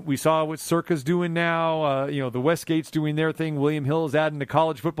 We saw what Circa's doing now. The Westgate's doing their thing. William Hill is adding the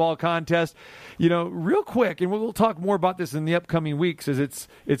college football contest. Real quick, and we'll talk more about this in the upcoming weeks as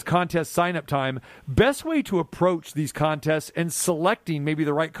it's contest sign-up time. Best way to approach these contests and selecting maybe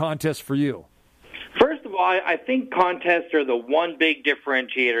the right contest for you? First of all, I think contests are the one big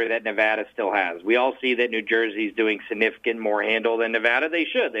differentiator that Nevada still has. We all see that New Jersey's doing significant more handle than Nevada. They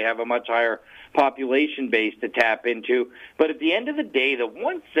should. They have a much higher population base to tap into. But at the end of the day, the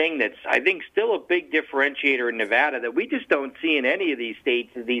one thing that's, I think, still a big differentiator in Nevada that we just don't see in any of these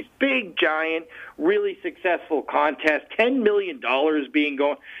states is these big, giant, really successful contests. $10 million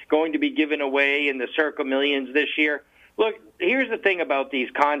going to be given away in the Circa Millions this year. Look, here's the thing about these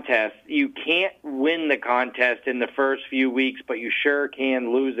contests. You can't win the contest in the first few weeks, but you sure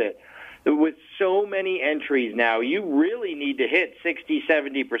can lose it. With so many entries now, you really need to hit 60,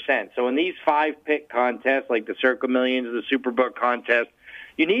 70%. So in these 5-pick contests, like the Circa Millions, the Superbook contest,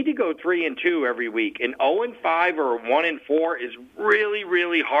 you need to go 3-2 every week. And 0-5 or 1-4 is really,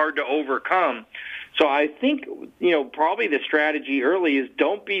 really hard to overcome. So I think, probably the strategy early is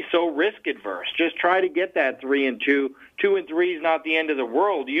don't be so risk adverse. Just try to get that 3-2. 2-3 is not the end of the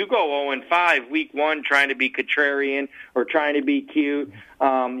world. You go 0-5 week one trying to be contrarian or trying to be cute,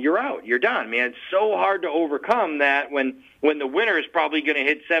 you're out. You're done, man. It's so hard to overcome that when the winner is probably going to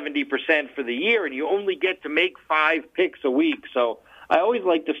hit 70% for the year and you only get to make 5 picks a week. So I always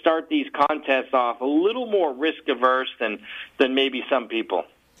like to start these contests off a little more risk averse than maybe some people.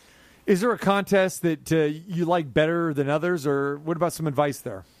 Is there a contest that you like better than others, or what about some advice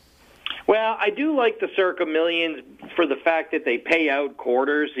there? Well, I do like the Circa Millions for the fact that they pay out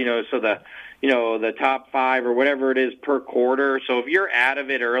quarters, so the top 5 or whatever it is per quarter. So if you're out of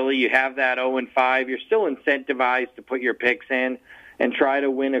it early, you have that 0-5, you're still incentivized to put your picks in and try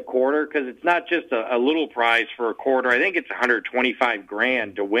to win a quarter, because it's not just a little prize for a quarter. I think it's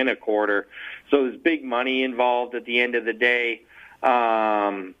 $125,000 to win a quarter. So there's big money involved at the end of the day.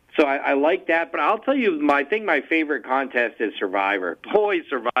 So I like that, but I'll tell you, I think my favorite contest is Survivor. Boy,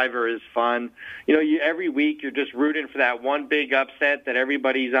 Survivor is fun. Every week you're just rooting for that one big upset that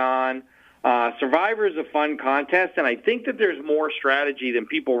everybody's on. Survivor is a fun contest, and I think that there's more strategy than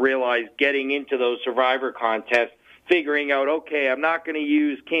people realize getting into those Survivor contests, figuring out, okay, I'm not going to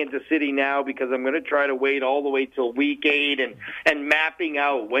use Kansas City now because I'm going to try to wait all the way till week 8 and mapping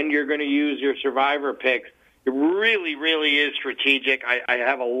out when you're going to use your Survivor picks. It really, really is strategic. I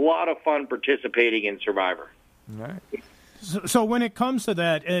have a lot of fun participating in Survivor. All right. So when it comes to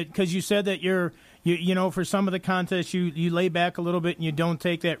that, because you said that you for some of the contests you lay back a little bit and you don't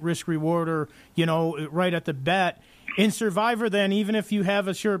take that risk reward or right at the bat. In Survivor, then, even if you have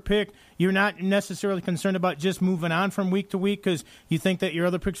a sure pick, you're not necessarily concerned about just moving on from week to week because you think that your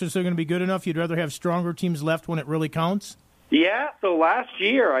other picks are still going to be good enough. You'd rather have stronger teams left when it really counts. Yeah, so last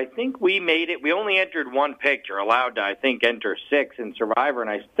year, I think we made it. We only entered one pick. You're allowed to, I think, enter 6 in Survivor, and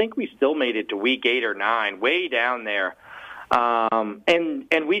I think we still made it to week 8 or 9, way down there.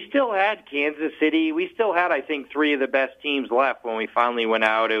 And we still had Kansas City. We still had, I think, 3 of the best teams left when we finally went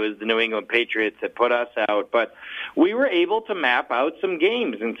out. It was the New England Patriots that put us out. But we were able to map out some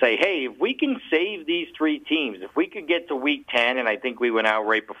games and say, hey, if we can save these 3 teams, if we could get to week 10, and I think we went out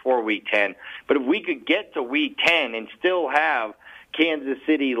right before week 10, but if we could get to week 10 and still have Kansas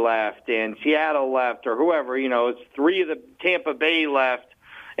City left and Seattle left or whoever, it's 3 of the Tampa Bay left,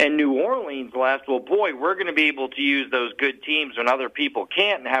 and New Orleans left, well, boy, we're going to be able to use those good teams when other people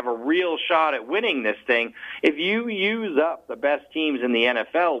can't and have a real shot at winning this thing. If you use up the best teams in the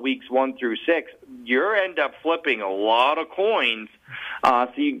NFL weeks 1 through 6, you end up flipping a lot of coins.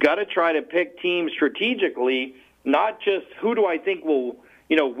 So you got to try to pick teams strategically, not just who do I think will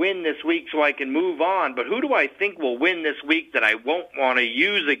win this week so I can move on, but who do I think will win this week that I won't want to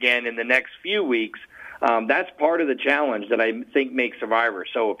use again in the next few weeks. That's part of the challenge that I think makes Survivor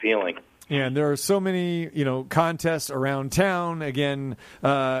so appealing. Yeah, and there are so many, contests around town again,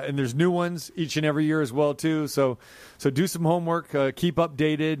 and there's new ones each and every year as well too. So do some homework, keep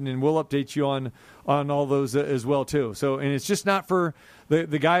updated, and we'll update you on all those as well too. So, and it's just not for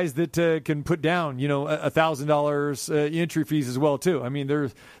the guys that can put down, $1,000 entry fees as well too. I mean, there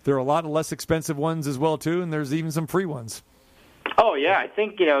are a lot of less expensive ones as well too, and there's even some free ones. Oh yeah, I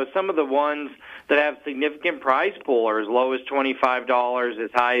think some of the ones that have significant prize pool are as low as $25, as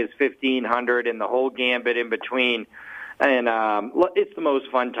high as $1,500, and the whole gambit in between. And it's the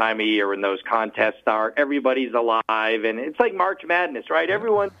most fun time of year when those contests start. Everybody's alive, and it's like March Madness, right?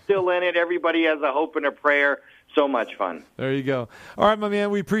 Everyone's still in it. Everybody has a hope and a prayer. So much fun. There you go. All right, my man,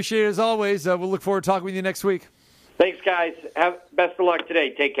 we appreciate it as always. We'll look forward to talking with you next week. Thanks, guys. Best of luck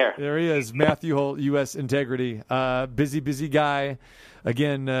today. Take care. There he is, Matthew Holt, U.S. Integrity. Busy guy.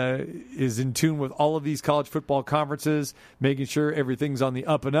 Again, is in tune with all of these college football conferences, making sure everything's on the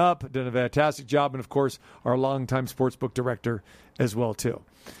up and up. Done a fantastic job. And, of course, our longtime sportsbook director as well, too.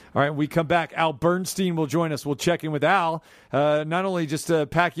 All right, when we come back, Al Bernstein will join us. We'll check in with Al. Not only just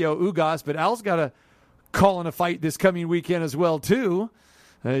Pacquiao Ugas, but Al's got a call in a fight this coming weekend as well, too.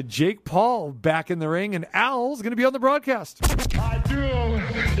 Jake Paul back in the ring, and Al's going to be on the broadcast. I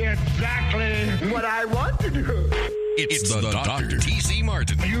do exactly what I want to do. It's the Dr. T.C.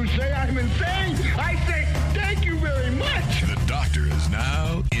 Martin. You say I'm insane. I say thank you very much. The doctor is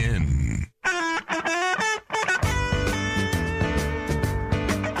now in.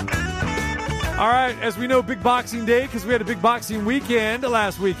 All right, as we know, big boxing day because we had a big boxing weekend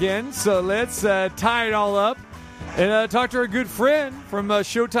last weekend. So let's tie it all up and talk to our good friend from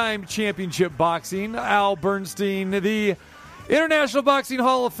Showtime Championship Boxing, Al Bernstein, the International Boxing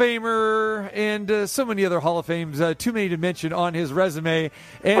Hall of Famer, and so many other Hall of Fames, too many to mention on his resume,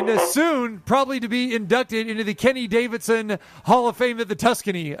 and soon probably to be inducted into the Kenny Davidson Hall of Fame at the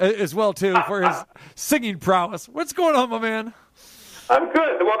Tuscany as well, too, for his singing prowess. What's going on, my man? I'm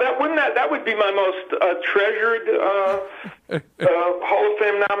good. Well, that would be my most treasured Hall of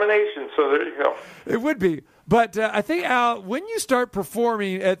Fame nomination, so there you go. It would be. But I think, Al, when you start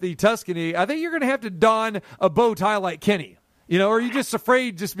performing at the Tuscany, I think you're going to have to don a bow tie like Kenny. Or are you just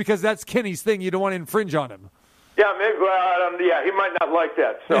afraid just because that's Kenny's thing, you don't want to infringe on him? Yeah, maybe. Well, he might not like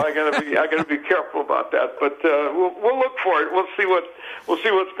that, so I gotta be careful about that. But we'll look for it. We'll see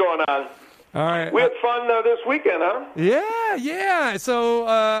what's going on. All right. We had fun this weekend, huh? Yeah. So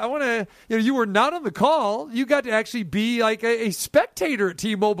I want to, you were not on the call. You got to actually be like a spectator at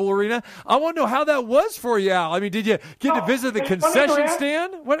T-Mobile Arena. I want to know how that was for you, Al. I mean, did you get to visit the concession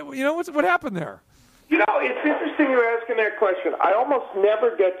stand? What happened there? It's interesting you're asking that question. I almost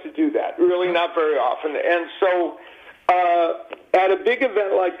never get to do that, really not very often. And so at a big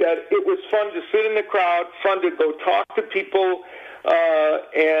event like that, it was fun to sit in the crowd, fun to go talk to people,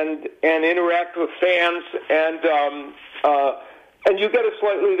 and interact with fans, and you get a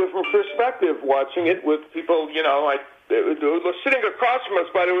slightly different perspective watching it with people. Sitting across from us,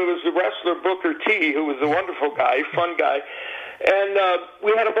 by the way, was the wrestler Booker T, who was a wonderful guy, fun guy, and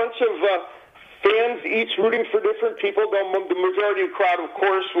we had a bunch of fans each rooting for different people. The majority of the crowd, of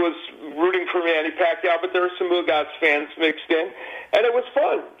course, was rooting for Manny Pacquiao, but there were some Ugas fans mixed in, and it was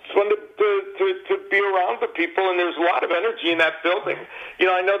fun. It's fun to be around the people, and there's a lot of energy in that building.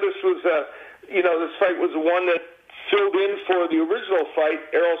 I know this was this fight was one that filled in for the original fight,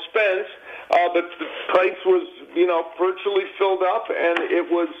 Errol Spence, but the place was virtually filled up, and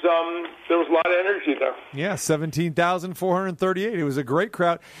it was there was a lot of energy there. Yeah, 17,438. It was a great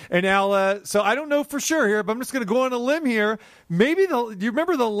crowd. And Al, so I don't know for sure here, but I'm just going to go on a limb here. Maybe do you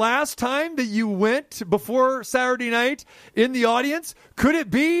remember the last time that you went before Saturday night in the audience? Could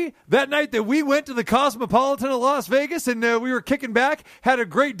it be that night that we went to the Cosmopolitan of Las Vegas and we were kicking back, had a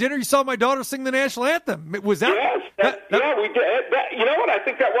great dinner? You saw my daughter sing the national anthem. Was that? Yes, yeah, we did. You know what? I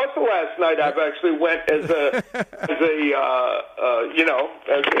think that was the last night I've actually went as a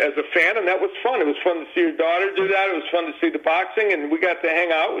fan, and that was fun. It was fun to see your daughter do that. It was fun to see the boxing, and we got to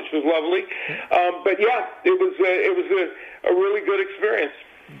hang out, which was lovely. But yeah, it was a really good experience.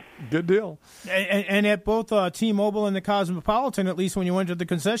 Good deal. And at both T-Mobile and the Cosmopolitan, at least when you went to the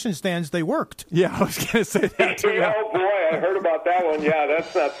concession stands, they worked. Yeah, I was going to say that too. Oh, boy, I heard about that one. Yeah,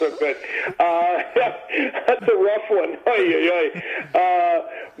 that's not so good. That's a rough one.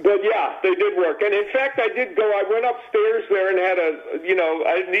 But, yeah, they did work. And, in fact, I went upstairs there and had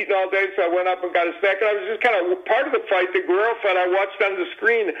I hadn't eaten all day, so I went up and got a snack. And I was just kind of part of the fight, the Guerrero fight, I watched on the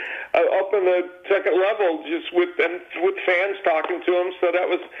screen up in the second level just with fans talking to them. So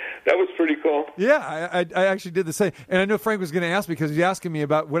that was pretty cool. Yeah, I actually did the same. And I know Frank was going to ask me because he was asking me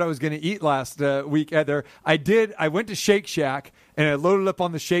about what I was going to eat last week at there. I went to Shake Shack, and I loaded up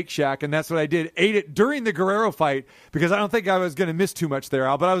on the Shake Shack, and that's what I did. Ate it during the Guerrero fight because I don't think I was going to miss too much there,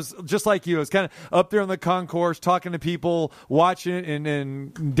 Al. But I was just like you. I was kind of up there on the concourse talking to people, watching it,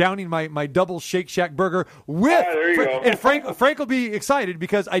 and downing my double Shake Shack burger with. There you go. And Frank will be excited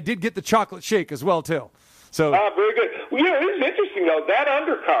because I did get the chocolate shake as well, too. So very good. Well, it was interesting, though. That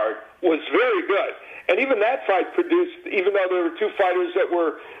undercard was very good. And even that fight produced, even though there were two fighters that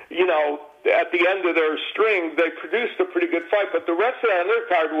were, at the end of their string, they produced a pretty good fight. But the rest of that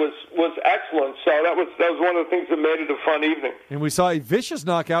undercard was excellent. So that was one of the things that made it a fun evening. And we saw a vicious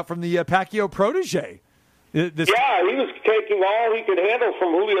knockout from the Pacquiao protege. Yeah, he was taking all he could handle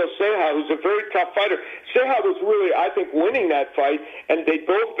from Julio Ceja, who's a very tough fighter. Ceja was really, I think, winning that fight. And they'd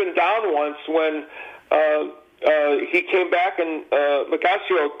both been down once when he came back, and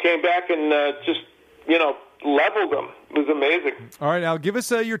Macasio came back and leveled him. It was amazing. All right, Al, give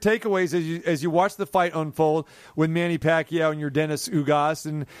us your takeaways as you watch the fight unfold with Manny Pacquiao and your Dennis Ugas.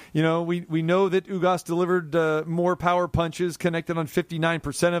 And, we know that Ugas delivered more power punches, connected on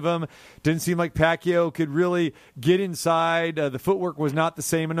 59% of them. Didn't seem like Pacquiao could really get inside. The footwork was not the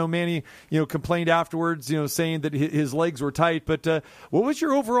same. I know Manny, complained afterwards, saying that his legs were tight. But what was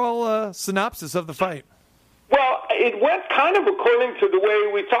your overall synopsis of the fight? Well, it went kind of according to the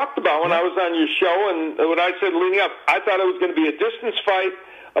way we talked about when I was on your show, and when I said leading up, I thought it was going to be a distance fight,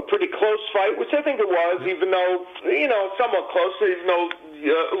 a pretty close fight, which I think it was, even though, somewhat close, even though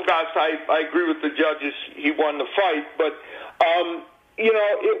Ugas, I agree with the judges, he won the fight, but,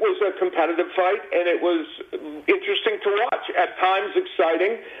 it was a competitive fight, and it was interesting to watch, at times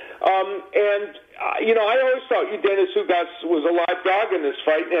exciting, I always thought Dennis Ugas was a live dog in this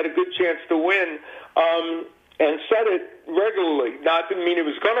fight and had a good chance to win, and said it regularly. Didn't mean he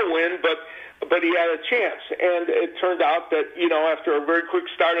was going to win, but he had a chance. And it turned out that, after a very quick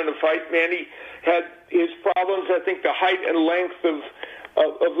start in the fight, Manny had his problems. I think the height and length of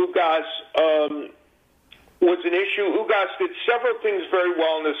Ugas was an issue. Ugas did several things very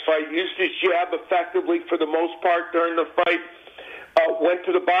well in this fight. Used his jab effectively for the most part during the fight. Went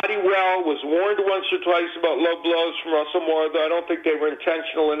to the body well, was warned once or twice about low blows from Russell Moore, though I don't think they were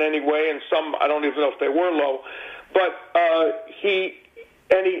intentional in any way, and some I don't even know if they were low. But he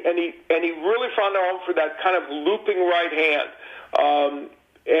really found a home for that kind of looping right hand.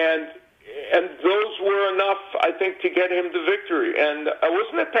 And those were enough, I think, to get him the victory. And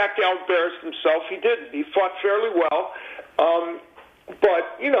wasn't it Pacquiao embarrassed himself? He didn't. He fought fairly well.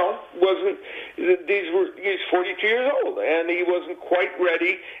 But, he's 42 years old, and he wasn't quite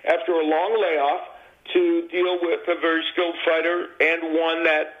ready after a long layoff to deal with a very skilled fighter and one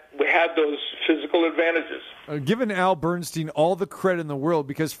that had those physical advantages. Giving Al Bernstein all the credit in the world,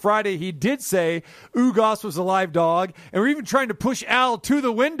 because Friday he did say Ugas was a live dog, and we're even trying to push Al to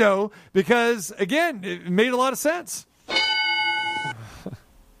the window because, again, it made a lot of sense.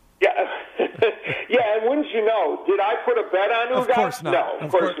 Yeah. Yeah, and wouldn't you know, did I put a bet on Ugas? Of course not. No,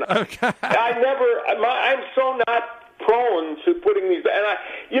 of course not. Okay. I'm so not prone to putting these, and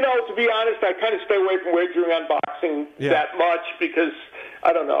to be honest, I kind of stay away from wagering on boxing that much because,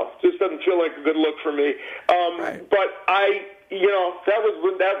 I don't know, it just doesn't feel like a good look for me. Right. But he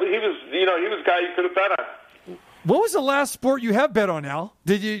was a guy you could have bet on. What was the last sport you have bet on, Al?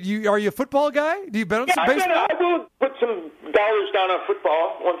 Are you a football guy? Do you bet on some baseball? I will put some dollars down on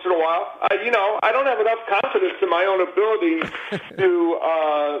football once in a while. I don't have enough confidence in my own ability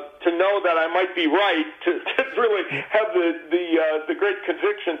to know that I might be right to really have the great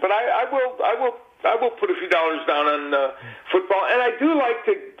conviction. But I will put a few dollars down on football, and I do like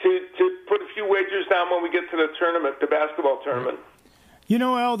to put a few wagers down when we get to the tournament, the basketball tournament. You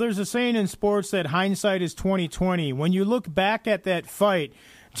know, Al, there's a saying in sports that hindsight is 20/20. When you look back at that fight,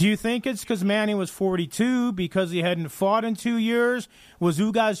 do you think it's because Manny was 42, because he hadn't fought in 2 years? Was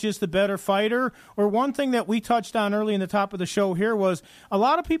Ugas just a better fighter? Or one thing that we touched on early in the top of the show here was a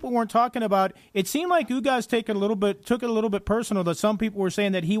lot of people weren't talking about, it seemed like Ugas took it a little bit personal, that some people were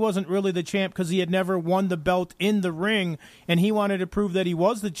saying that he wasn't really the champ because he had never won the belt in the ring, and he wanted to prove that he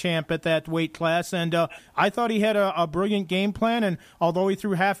was the champ at that weight class. And I thought he had a brilliant game plan, and although he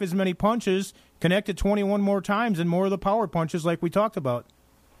threw half as many punches, connected 21 more times and more of the power punches like we talked about.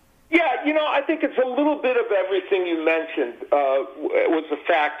 Yeah, I think it's a little bit of everything you mentioned was a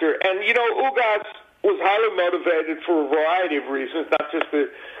factor. And, Ugas was highly motivated for a variety of reasons, not just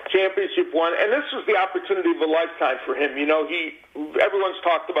the championship one. And this was the opportunity of a lifetime for him. Everyone's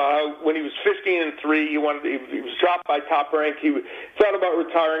talked about how when he was 15-3, he was dropped by Top Rank. He thought about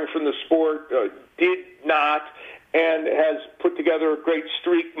retiring from the sport, did not, and has put together a great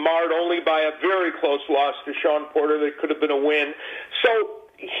streak, marred only by a very close loss to Sean Porter that could have been a win. So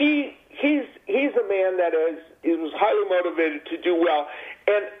he's a man that was highly motivated to do well,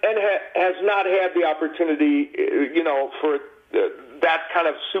 and has not had the opportunity, for that kind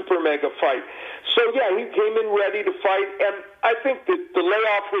of super mega fight. So yeah, he came in ready to fight, and I think that the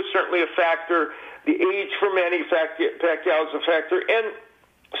layoff was certainly a factor. The age for Manny Pacquiao is a factor, and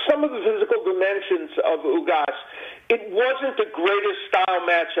some of the physical dimensions of Ugas. It wasn't the greatest style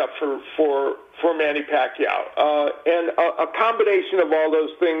matchup for Manny Pacquiao, and a combination of all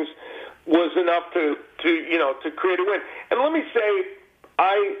those things was enough to create a win. And let me say,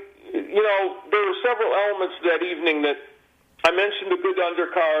 there were several elements that evening that I mentioned. A good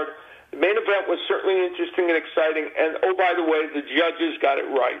undercard. The main event was certainly interesting and exciting. And, oh, by the way, the judges got it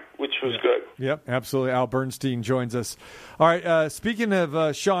right, which was good. Yep, absolutely. Al Bernstein joins us. All right, speaking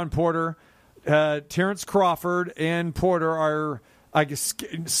of Sean Porter, Terrence Crawford and Porter are, I guess,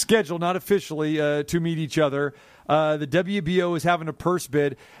 scheduled, not officially, to meet each other. The WBO is having a purse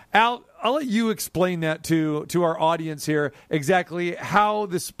bid. Al, I'll let you explain that to our audience here, exactly how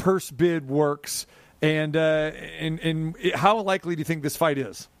this purse bid works and how likely do you think this fight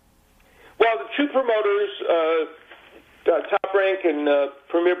is? Well, the two promoters, Top Rank and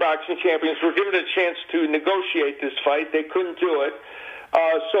Premier Boxing Champions, were given a chance to negotiate this fight. They couldn't do it.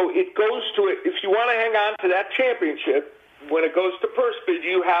 So it goes to it. If you want to hang on to that championship, when it goes to purse bid,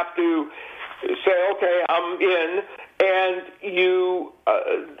 you have to say, okay, I'm in, and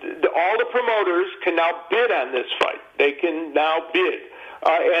all the promoters can now bid on this fight. They can now bid,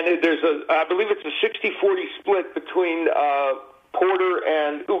 and I believe it's a 60-40 split between Porter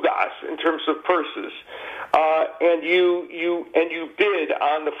and Ugas in terms of purses, and you bid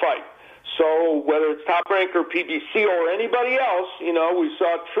on the fight. So whether it's Top Rank or PBC or anybody else, we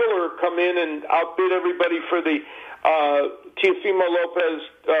saw Triller come in and outbid everybody for the Teofimo Lopez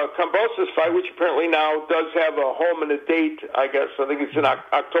Kambosos fight, which apparently now does have a home and a date, I guess. I think it's in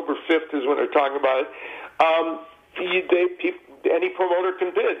October 5th is when they're talking about it. Any promoter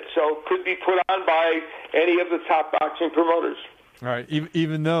can bid, so it could be put on by any of the top boxing promoters. All right,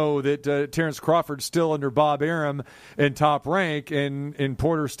 even though that Terrence Crawford's still under Bob Arum and Top Rank, and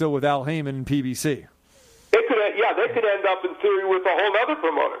Porter still with Al Heyman and PBC. They could end up in theory with a whole other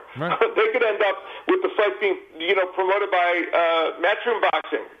promoter. Right. They could end up with the fight being, promoted by Matchroom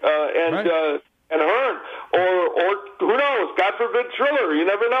Boxing and Hearn, or who knows? knows? God forbid Triller. You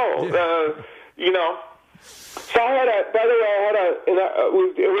never know. Yeah. So by the way,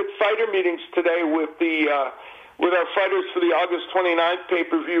 with fighter meetings today with with our fighters for the August 29th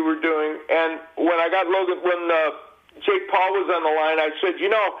pay-per-view we're doing. And when Jake Paul was on the line, I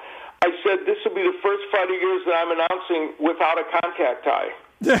said, this will be the first fight of yours that I'm announcing without a contact tie.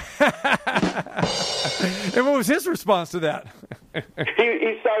 And what was his response to that?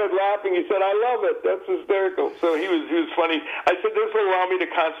 He started laughing. He said, "I love it. That's hysterical." So he was funny. I said, "This will allow me to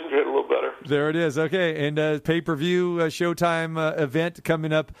concentrate a little better." There it is. Okay, and pay-per-view Showtime event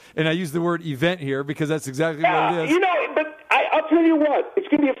coming up, and I use the word event here because that's exactly what it is. But I'll tell you what, it's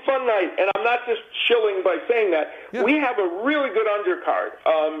going to be a fun night, and I'm not just shilling by saying that. Yeah. We have a really good undercard.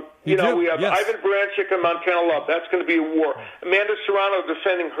 We have Ivan Baranchyk and Montana Love. That's going to be a war. Amanda Serrano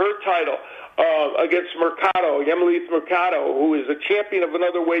defending her title against Emily Mercado, who is a champion of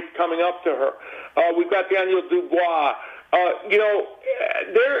another weight coming up to her. We've got Daniel Dubois.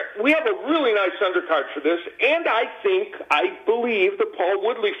 We have a really nice undercard for this, and I believe the Paul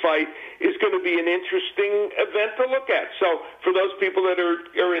Woodley fight is going to be an interesting event to look at. So for those people that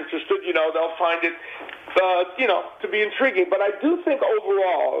are interested, they'll find it, to be intriguing. But I do think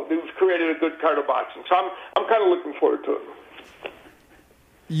overall they've created a good card of boxing. So I'm kind of looking forward to it.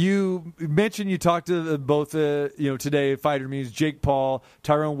 You mentioned you talked to both, today fighter meetings, Jake Paul,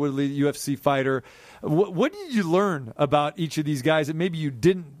 Tyrone Woodley, UFC fighter. What did you learn about each of these guys that maybe you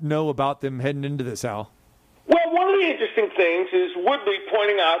didn't know about them heading into this, Al? Well, one of the interesting things is Woodley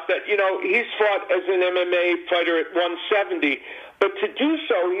pointing out that, he's fought as an MMA fighter at 170, but to do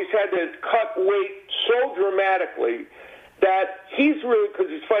so, he's had to cut weight so dramatically that he's really, because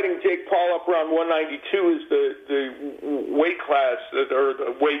he's fighting Jake Paul up around 192 is the weight class or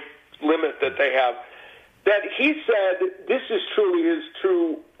the weight limit that they have, that he said this is truly his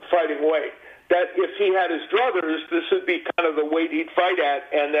true fighting weight. That if he had his druthers, this would be kind of the weight he'd fight at,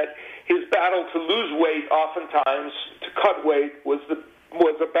 and that his battle to lose weight, oftentimes to cut weight, was a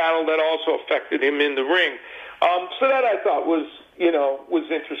battle that also affected him in the ring. So that I thought was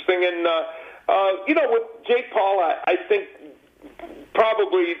interesting. And with Jake Paul, I think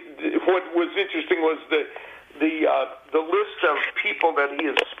probably what was interesting was the list of people that he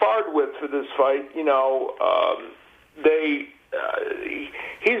has sparred with for this fight.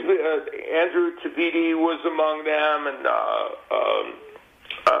 Andrew Tabiti was among them, and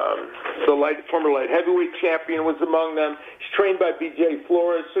the former light heavyweight champion was among them. He's trained by B.J.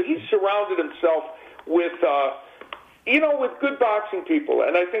 Flores, so he's surrounded himself with good boxing people,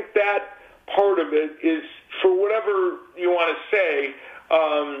 and I think that part of it is, for whatever you want to say,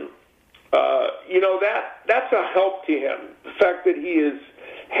 that's a help to him. The fact that he has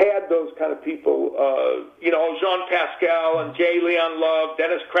had those kind of people, Jean Pascal and J. Leon Love,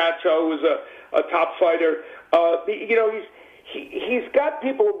 Dennis Cratcho, who's a top fighter. He's got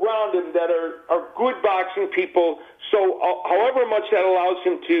people around him that are good boxing people. So however much that allows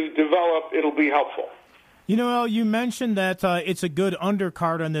him to develop, it'll be helpful. Al, you mentioned that it's a good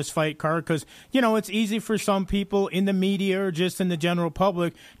undercard on this fight card because, it's easy for some people in the media or just in the general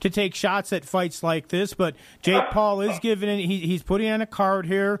public to take shots at fights like this. But Jake Paul is he's putting on a card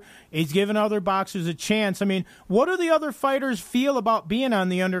here. He's giving other boxers a chance. I mean, what do the other fighters feel about being on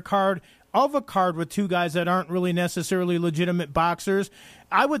the undercard of a card with two guys that aren't really necessarily legitimate boxers?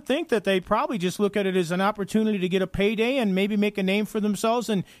 I would think that they probably just look at it as an opportunity to get a payday and maybe make a name for themselves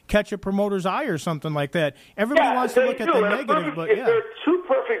and catch a promoter's eye or something like that. Everybody wants to look at the negative, but there are two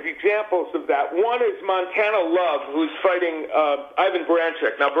perfect examples of that. One is Montana Love, who's fighting Ivan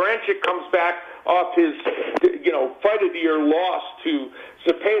Baranchyk. Now, Baranchyk comes back off his, fight of the year loss to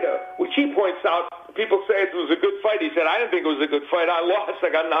Zepeda, which he points out. People say it was a good fight. He said, I didn't think it was a good fight. I lost. I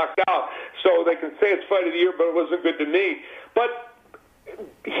got knocked out. So they can say it's fight of the year, but it wasn't good to me. But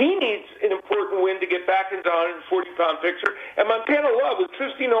he needs an important win to get back into the 140-pound picture. And Montana Love is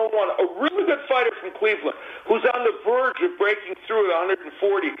 15-01, a really good fighter from Cleveland, who's on the verge of breaking through at 140.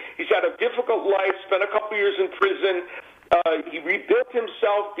 He's had a difficult life, spent a couple years in prison. He rebuilt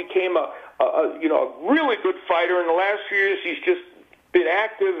himself, became a really good fighter. In the last few years, he's just been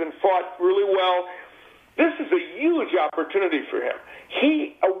active and fought really well. This is a huge opportunity for him.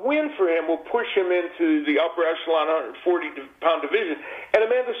 A win for him will push him into the upper echelon 140-pound division. And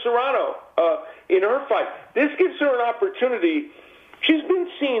Amanda Serrano, in her fight, this gives her an opportunity. She's been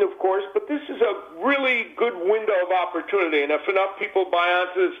seen, of course, but this is a really good window of opportunity. And if enough people buy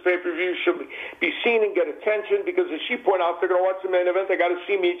onto this pay-per-view, she'll be seen and get attention because, as she pointed out, they're going to watch the main event. They got to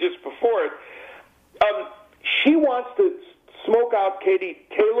see me just before it. She wants to smoke out Katie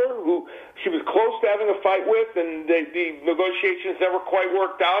Taylor, who she was close to having a fight with, and the negotiations never quite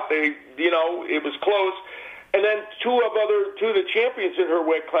worked out. It was close. And then two of the champions in her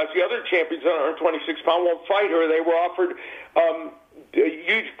weight class, the other champions on 126 pound, won't fight her. They were offered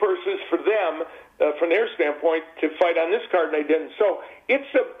huge purses for them, from their standpoint, to fight on this card, and they didn't. So it's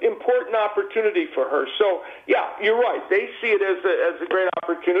an important opportunity for her. So, yeah, you're right. They see it as a great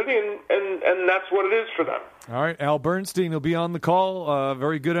opportunity, and that's what it is for them. All right, Al Bernstein will be on the call.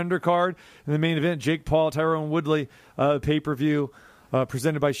 Very good undercard. In the main event, Jake Paul, Tyrone Woodley, pay-per-view.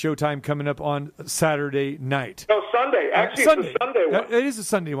 Presented by Showtime, coming up on Saturday night. No, Sunday. Actually, Sunday. It's a Sunday one. It is a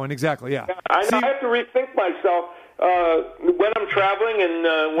Sunday one, exactly, yeah. I have to rethink myself when I'm traveling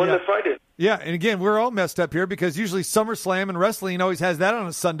and when the fight is. Yeah, and again, we're all messed up here because usually SummerSlam and wrestling always has that on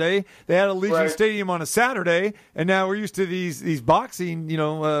a Sunday. They had Allegiant Stadium on a Saturday, and now we're used to these boxing, and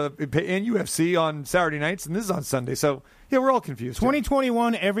UFC on Saturday nights, and this is on Sunday. So, yeah, we're all confused.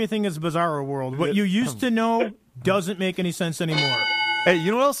 2021, everything is Bizarro World. What you used to know doesn't make any sense anymore. Hey,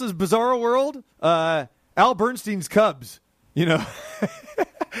 you know what else is Bizarro World? Al Bernstein's Cubs.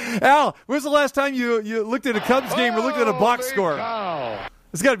 Al, when's the last time you looked at a Cubs game or looked at a box score?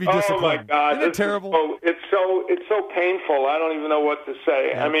 It's got to be disappointing. Oh my God! Isn't it terrible? It's so painful. I don't even know what to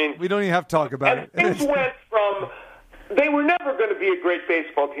say. Yeah, I mean, we don't even have to talk about it. Things went from they were never going to be a great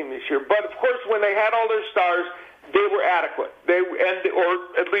baseball team this year, but of course, when they had all their stars, they were adequate.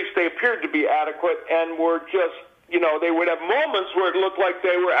 Or at least they appeared to be adequate, and were just. They would have moments where it looked like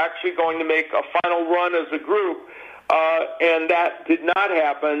they were actually going to make a final run as a group, and that did not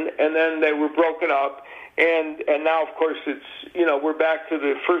happen, and then they were broken up. And now, of course, it's we're back to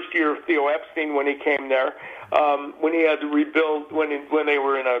the first year of Theo Epstein when he came there, when he had to rebuild when they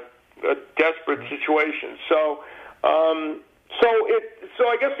were in a desperate situation. So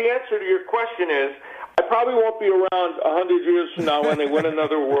I guess the answer to your question is, I probably won't be around 100 years from now when they win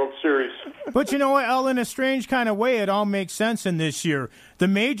another World Series. But you know what, Al, in a strange kind of way, it all makes sense in this year. The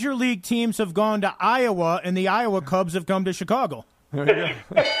major league teams have gone to Iowa, and the Iowa Cubs have come to Chicago. Very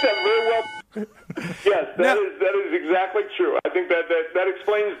well. Yes, that is exactly true. I think that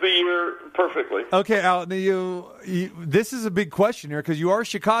explains the year perfectly. Okay, Al, this is a big question here because you are a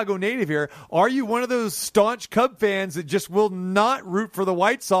Chicago native here. Are you one of those staunch Cub fans that just will not root for the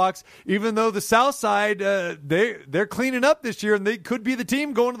White Sox, even though the South Side, they're cleaning up this year and they could be the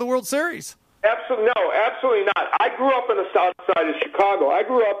team going to the World Series? Absolutely not. I grew up in the South Side of Chicago. I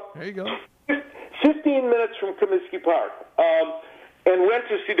grew up there you go. 15 minutes from Comiskey Park. And went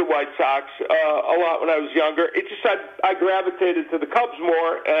to see the White Sox a lot when I was younger. It just I gravitated to the Cubs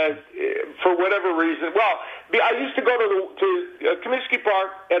more for whatever reason. Well, I used to go to Comiskey Park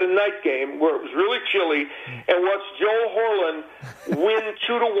at a night game where it was really chilly and watch Joe Horlen win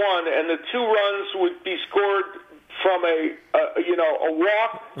 2-1, and the 2 runs would be scored from a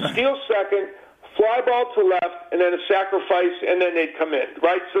walk, steal second, fly ball to left, and then a sacrifice, and then they'd come in,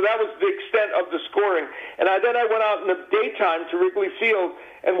 right? So that was the extent of the scoring. And then I went out in the daytime to Wrigley Field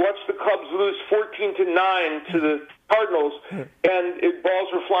and watched the Cubs lose 14-9 to the Cardinals, and balls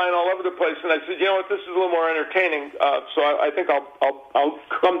were flying all over the place. And I said, you know what, this is a little more entertaining, so I think I'll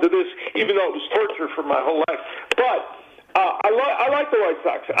come to this, even though it was torture for my whole life. But I like the White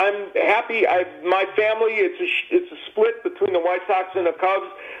Sox. I'm happy. My family, it's a split between the White Sox and the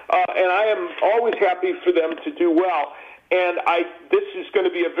Cubs, and I am always happy for them to do well. And this is going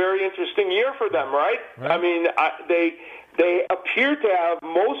to be a very interesting year for them, right? I mean, they appear to have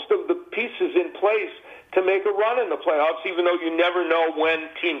most of the pieces in place to make a run in the playoffs, even though you never know when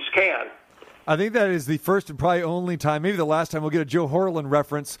teams can. I think that is the first and probably only time, maybe the last time, we'll get a Joe Horlen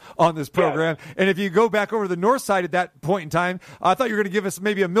reference on this program. Yes. And if you go back over to the north side at that point in time, I thought you were going to give us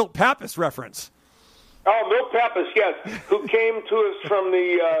maybe a Milt Pappas reference. Oh, Milt Pappas, yes, who came to us from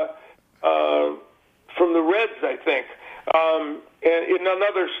the Reds, I think, and in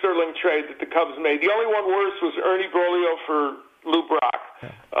another sterling trade that the Cubs made. The only one worse was Ernie Broglio for Lou Brock.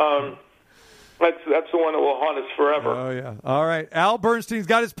 That's the one that will haunt us forever. Oh, yeah. All right. Al Bernstein's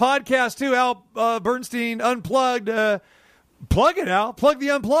got his podcast, too. Al Bernstein Unplugged. Plug it, Al. Plug the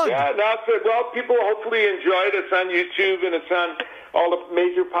Unplugged. Yeah, that's it. Well, people hopefully enjoy it. It's on YouTube, and it's on all the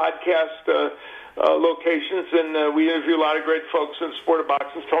major podcast locations. And we interview a lot of great folks in the sport of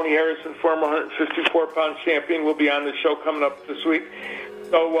boxing. Tony Harrison, former 154-pound champion, will be on the show coming up this week.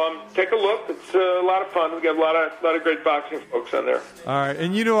 So take a look. It's a lot of fun. We got a lot of great boxing folks on there. All right,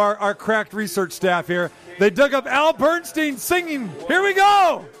 and you know our cracked research staff here. They dug up Al Bernstein singing. Here we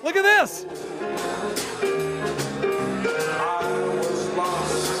go. Look at this.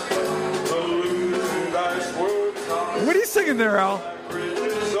 What are you singing there, Al?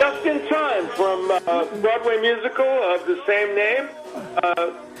 Just in Time from Broadway musical of the same name.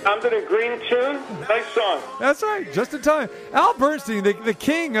 Hamden and Green tune. Nice song. That's right. Just in Time. Al Bernstein, the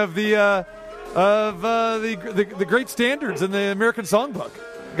king of the of the great standards in the American Songbook.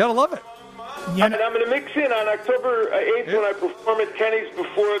 Gotta love it. Yeah. And I'm going to mix in on October 8th when I perform at Kenny's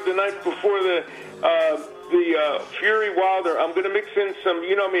the night before the Fury Wilder. I'm going to mix in some,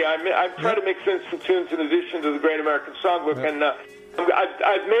 you know me, I try to mix in some tunes in addition to the Great American Songbook. Yeah. And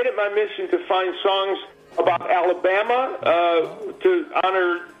I've made it my mission to find songs about Alabama to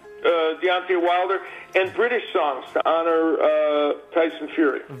honor Deontay Wilder, and British songs to honor Tyson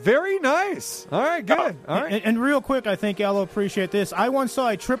Fury. Very nice. All right, good. All right. And real quick, I think Al will appreciate this. I once saw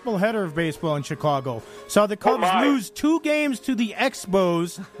a triple header of baseball in Chicago. Saw the Cubs lose 2 games to the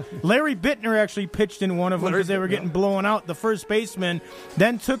Expos. Larry Bittner actually pitched in one of them because they were getting blown out. The first baseman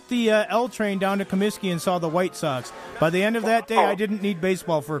then took the L train down to Comiskey and saw the White Sox. By the end of that day, I didn't need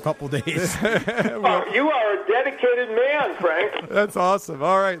baseball for a couple days. You are a dedicated man, Frank. That's awesome.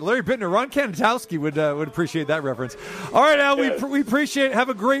 All right, Larry Bittner. Ron Kanatowski would appreciate that reference. All right, Al, we appreciate it. Have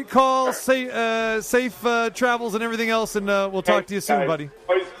a great call. Safe travels and everything else, and we'll talk to you soon, buddy.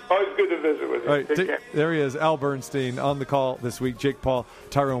 Always good to visit with you. All right, there he is, Al Bernstein, on the call this week. Jake Paul,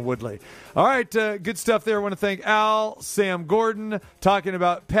 Tyrone Woodley. All right, good stuff there. I want to thank Al, Sam Gordon, talking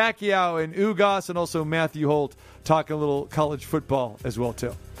about Pacquiao and Ugas, and also Matthew Holt talking a little college football as well, too.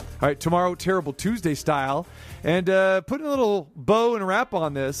 All right, tomorrow, Terrible Tuesday style. And putting a little bow and wrap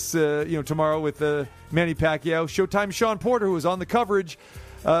on this, tomorrow with Manny Pacquiao. Showtime Sean Porter, who was on the coverage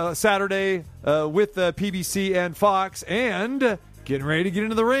Saturday with PBC and Fox, and getting ready to get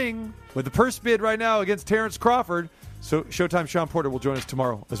into the ring with the purse bid right now against Terrence Crawford. So Showtime Sean Porter will join us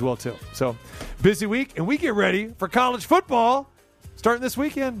tomorrow as well, too. So busy week, and we get ready for college football starting this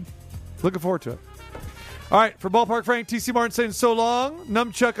weekend. Looking forward to it. All right, for Ballpark Frank, TC Martin saying so long.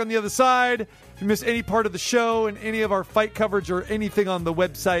 Numchuck on the other side. If you miss any part of the show and any of our fight coverage or anything on the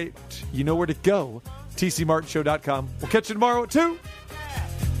website, you know where to go. TCMartinshow.com. We'll catch you tomorrow at 2.